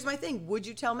 So here's my thing. Would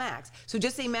you tell Max? So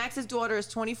just say Max's daughter is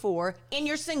 24 and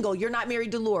you're single. You're not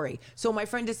married to Lori. So my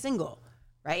friend is single,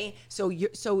 right? So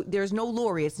there's no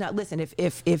Lori. It's not. Listen,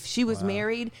 if she was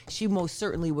married, she most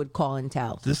certainly would call and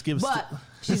tell. This gives. But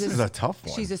This is a tough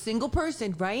one. She's a single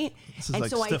person, right? This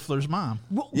is like Stifler's mom.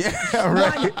 Yeah,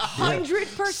 right. 100%.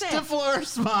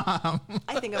 Stifler's mom.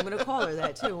 I think I'm gonna call her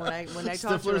that too when I talk to her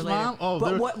Stifler's later. mom? Oh,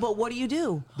 there- but what do you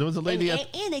do? There was a lady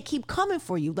and they keep coming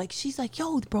for you. Like she's like,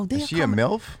 yo, bro, they're Is she a coming.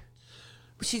 MILF?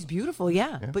 She's beautiful,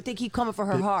 yeah. But they keep coming for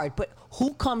her hard. But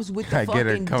who comes with the I fucking? get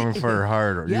it, coming for her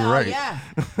hard. Yeah, You're right. yeah.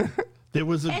 There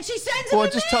was a. And she sends Well, them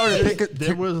to just tell her to me. pick it.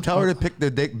 There was- Tell her to pick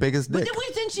the biggest But dick.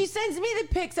 then she sends me the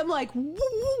pics. I'm like, woo,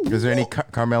 woo, Is there any woo.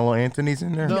 Carmelo Anthony's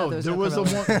in there? No, there's there no was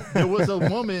Carmelo. there was a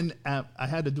woman at. I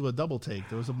had to do a double take.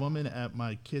 There was a woman at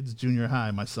my kid's junior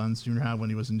high, my son's junior high when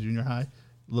he was in junior high,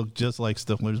 looked just like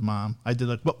Stifler's mom. I did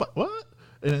like what?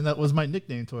 And that was my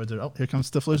nickname towards her. Oh, here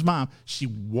comes Stifler's mom. She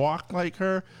walked like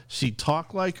her. She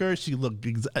talked like her. She looked.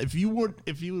 If you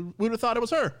would have thought it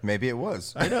was her. Maybe it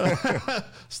was. I know.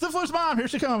 Stifler's mom. Here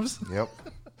she comes. Yep.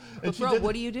 And she Bro, did-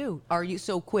 what do you do? Are you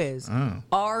so quiz?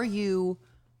 Are you?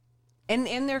 And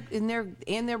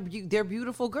they're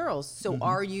beautiful girls. So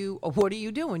are you? What are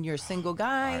you doing? You're a single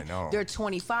guy. I know. They're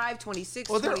 25, 26,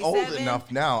 Well, they're 27. old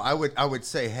enough now. I would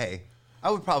say, hey, I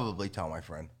would probably tell my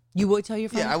friend. You would tell your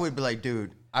friend? Yeah, I would be like,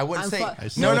 dude. I wouldn't say.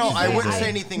 see No, what no, you're I saying. wouldn't say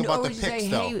anything about the would you pics say,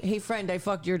 though. Hey, friend, I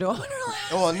fucked your daughter.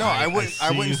 Well, no, I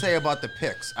see. wouldn't say about the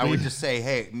pics. I would just say,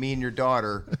 hey, me and your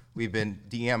daughter, we've been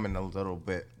DMing a little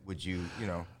bit. Would you,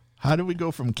 How do we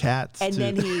go from cats And to?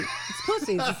 then it's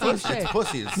pussy. It's the same shit.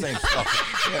 pussy, the same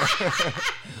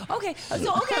stuff. Okay,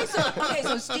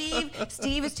 so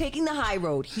Steve is taking the high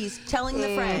road. He's telling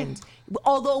the friend,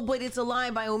 but it's a lie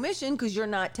by omission because you're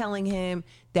not telling him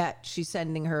that she's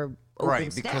sending her open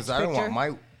Right, snatch because I don't want picture.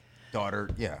 my daughter,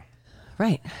 yeah.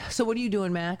 Right. So what are you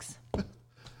doing, Max?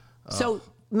 So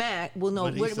Mac, well, no,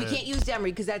 What he we said. can't use Demery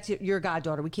because that's your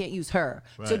goddaughter. We can't use her.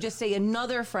 So Right. just say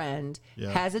another friend Yeah.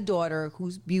 has a daughter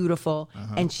who's beautiful,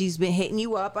 and she's been hitting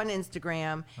you up on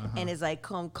Instagram and is like,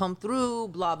 come through,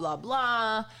 blah blah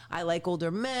blah. I like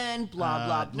older men, blah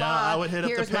blah blah. No, I would hit up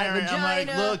Here's the my parent. I'm like,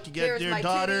 vagina, look, you get here's your my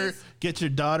daughter, titties. get your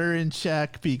daughter in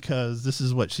check because this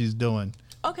is what she's doing.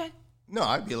 Okay. No,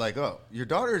 I'd be like, oh, your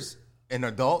daughter's an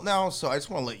adult now, so I just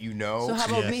want to let you know. So how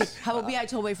about me? Yes. How about me? I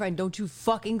told my friend, don't you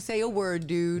fucking say a word,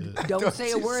 dude. Don't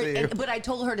say a you word. say a- But I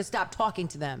told her to stop talking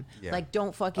to them. Yeah. Like,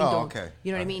 don't fucking, Oh, don't. okay.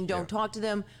 You know what I All mean? right, Don't yeah. talk to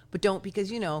them, but don't, because,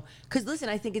 because listen,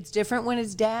 I think it's different when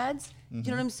it's dads. You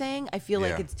know what I'm saying? I feel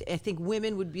like Yeah. I think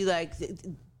women would be like,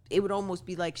 it would almost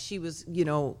be like she was,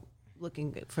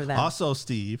 looking for them. Also,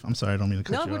 Steve, I'm sorry, I don't mean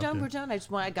to cut No, you we're off done. there. We're done.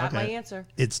 I got my Okay. answer.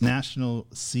 It's National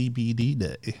CBD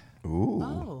Day. Ooh.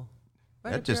 Oh.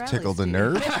 Right That up your just alley, tickled the Steve.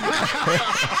 nerve.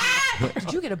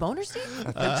 Did you get a boner, Steve?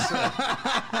 You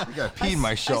got pee in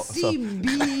my show.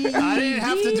 CBD. I didn't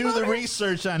have to do the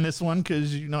research on this one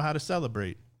because you know how to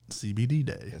celebrate CBD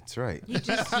Day. That's right. He's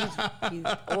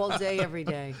all day, every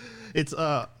day. It's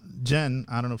Jen.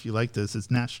 I don't know if you like this. It's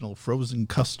National Frozen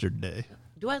Custard Day.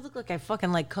 Do I look like I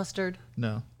fucking like custard?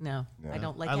 No, No, I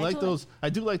don't like. I like do those. I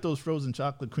do like those frozen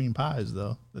chocolate cream pies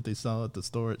though that they sell at the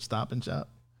store at Stop and Shop.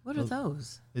 What are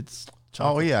those? It's Oh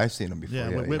chocolate. yeah, I've seen them before. Yeah,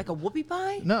 Yeah, with yeah. whipped Like a whoopie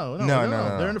pie? No,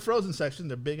 No. They're in the frozen section.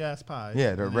 They're big ass pies.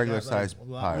 Yeah, they're And they regular got, like, sized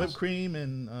whipped pies. cream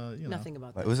and you know. Nothing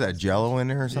about Like, that. was that Jello in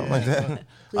there or something like that?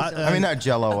 Please don't. I mean, not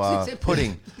Jello.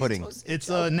 Pudding. Pudding. It's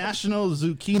National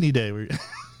Zucchini Day.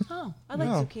 Oh, I like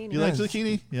No. zucchini. You like Yes.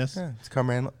 zucchini? Yes. Yeah, it's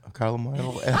Carmelo. I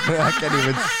can't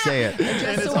even say it. Just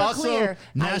And so it's we're also clear,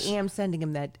 Nash- I am sending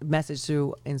him that message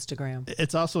through Instagram.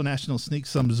 It's also National Sneak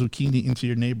Some Zucchini into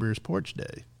Your Neighbor's Porch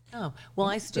Day. Oh, well,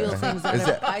 I steal things.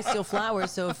 I steal flowers,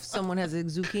 so if someone has a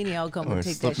zucchini, I'll come Or and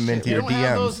take slip that them shit. into You your don't have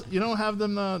DMs. those. You don't have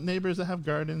them neighbors that have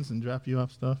gardens and drop you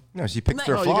off stuff. No, she picks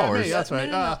their Oh, you got flowers. me. That's right.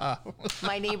 No.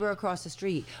 My neighbor across the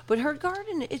street, but her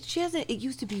garden, she hasn't. It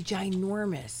used to be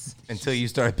ginormous. Until you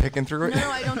started picking through it.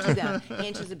 No, I don't do that.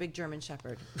 And she's a big German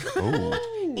Shepherd,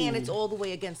 Oh, and it's all the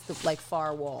way against the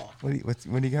far wall. what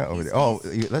do you got over there? Oh,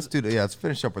 let's do the. Yeah, let's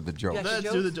finish up with the joke. Yeah. Let's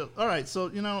jokes? do the joke. All right.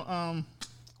 So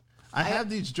I have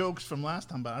these jokes from last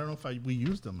time, but I don't know if we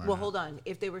used them. Or Well, not. hold on.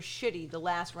 If they were shitty, the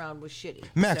last round was shitty.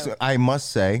 Max, So, I must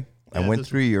say, I Yeah, went this-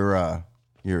 through your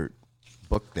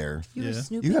book there. you were Yeah.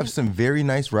 snooping. You have some very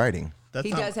nice writing. That's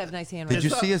He not- does have nice Did handwriting.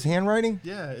 you It's see his handwriting?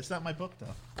 Yeah, it's not my book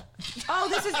though. Oh,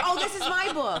 this is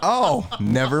my book. Oh,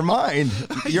 never mind.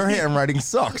 Your handwriting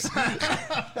sucks.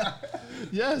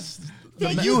 Yes.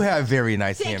 You have very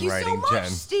nice Thank you so handwriting, much, Jen.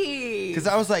 Steve. Because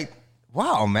I was like,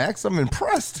 wow, Max, I'm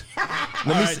impressed. Let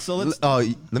me right, so let's-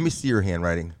 let me see your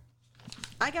handwriting.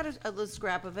 I got a little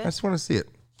scrap of I it. just want to see it.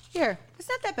 Here, it's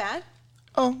not that bad.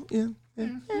 Oh, yeah.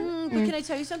 But can I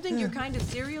tell you something? You're kind of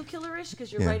serial killerish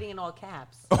because you're Yeah. writing in all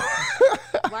caps.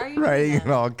 Why are you Writing doing in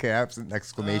that? all caps and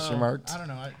exclamation marks. I don't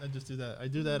know. I just do that. I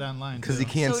do that online. Because too.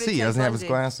 he can't So did see. He Ted doesn't have his Bundy.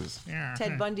 glasses.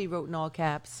 Ted Bundy wrote in all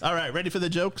caps. All right, ready for the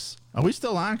jokes? Are we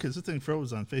still on? Because this thing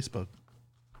froze on Facebook.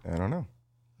 I don't know.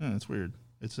 Yeah, it's weird.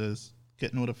 It says,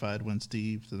 get notified when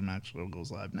Steve to the Max Show goes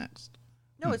live next.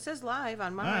 No, it says live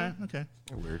on All right, mine. okay.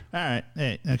 Weird. All right,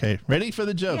 hey, okay. Ready for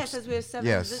the jokes? Yeah, it says we have 7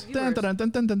 Yes. viewers. Dun, dun, dun,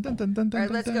 dun, dun, dun, dun, dun, All right,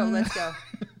 dun, let's dun. go. Let's go.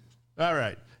 All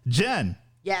right. Jen,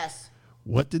 Yes.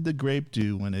 what did the grape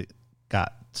do when it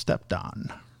got stepped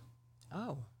on?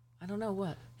 Oh, I don't know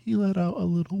what. He let out a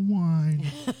little wine.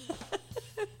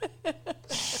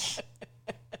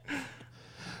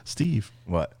 Steve,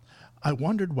 What? I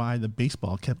wondered why the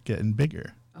baseball kept getting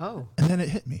bigger. Oh. And then it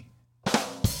hit me.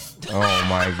 Oh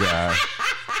my god.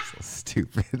 So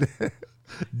stupid.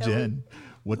 Jen,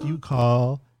 what do you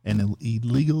call an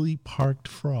illegally parked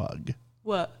frog?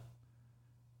 What?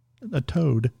 A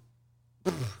toad.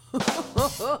 That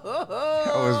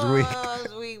was weak. Oh,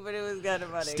 that was weak, but it was kind of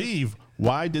funny. Steve,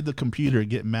 why did the computer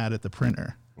get mad at the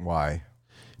printer? Why?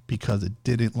 Because it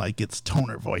didn't like its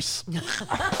toner voice.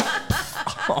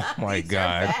 Oh my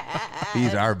god.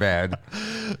 These are bad.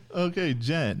 Okay,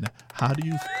 Jen, how do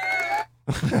you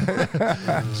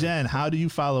Jen, how do you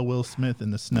follow Will Smith in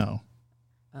the snow?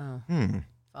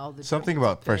 All the Something drippings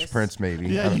about of Fresh piss. Prince, maybe.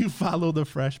 Yeah, you follow the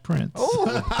Fresh Prince.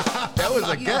 That was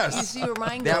a You guess. see where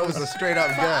mine That goes? was a straight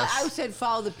up I guess. said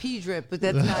follow the P drip, but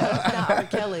that's not R.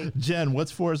 Kelly. Jen,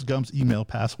 what's Forrest Gump's email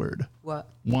password? What?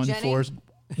 One Jenny?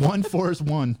 Forrest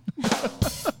one.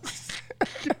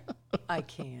 I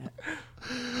can't.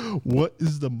 What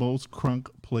is the most crunk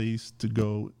place to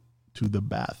go to the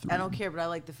bathroom? I don't care, but I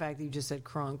like the fact that you just said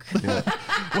crunk.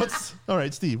 What's all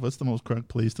right, Steve? What's the most crunk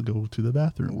place to go to the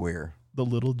bathroom? Where? The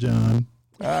Little John.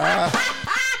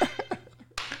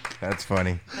 That's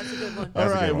funny. That's a good one. All a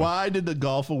good right, one. why did the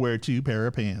golfer wear 2 pair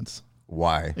of pants?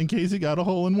 Why? In case he got a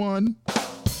hole in one.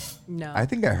 No, I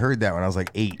think I heard that when I was like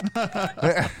 8.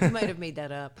 you might have made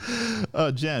that up.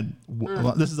 Jen,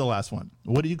 this is the last one.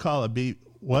 What do you call a baby?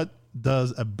 What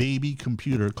does a baby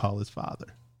computer call his father?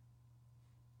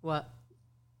 What?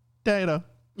 Data.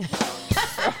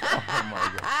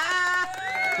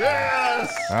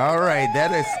 All right,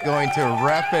 that is going to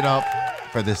wrap it up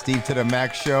for the Steve to the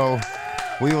Max show.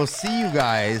 We will see you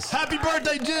guys. Happy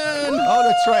birthday, Jen! Oh,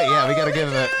 that's right. Yeah, we got to give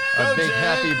a Go, big Jen.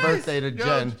 happy birthday to Go.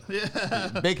 Jen.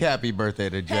 Yeah. Big happy birthday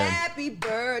to Jen. Happy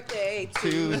birthday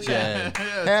To to Jen.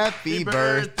 Happy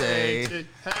birthday.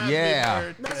 Happy Yeah.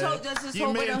 birthday. Let's hope- let's just you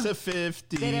hope made we it don't- to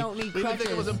 50. they don't need we didn't think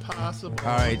it was crutches. impossible.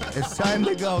 All right, it's time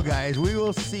to go, guys. We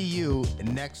will see you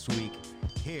next week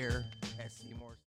here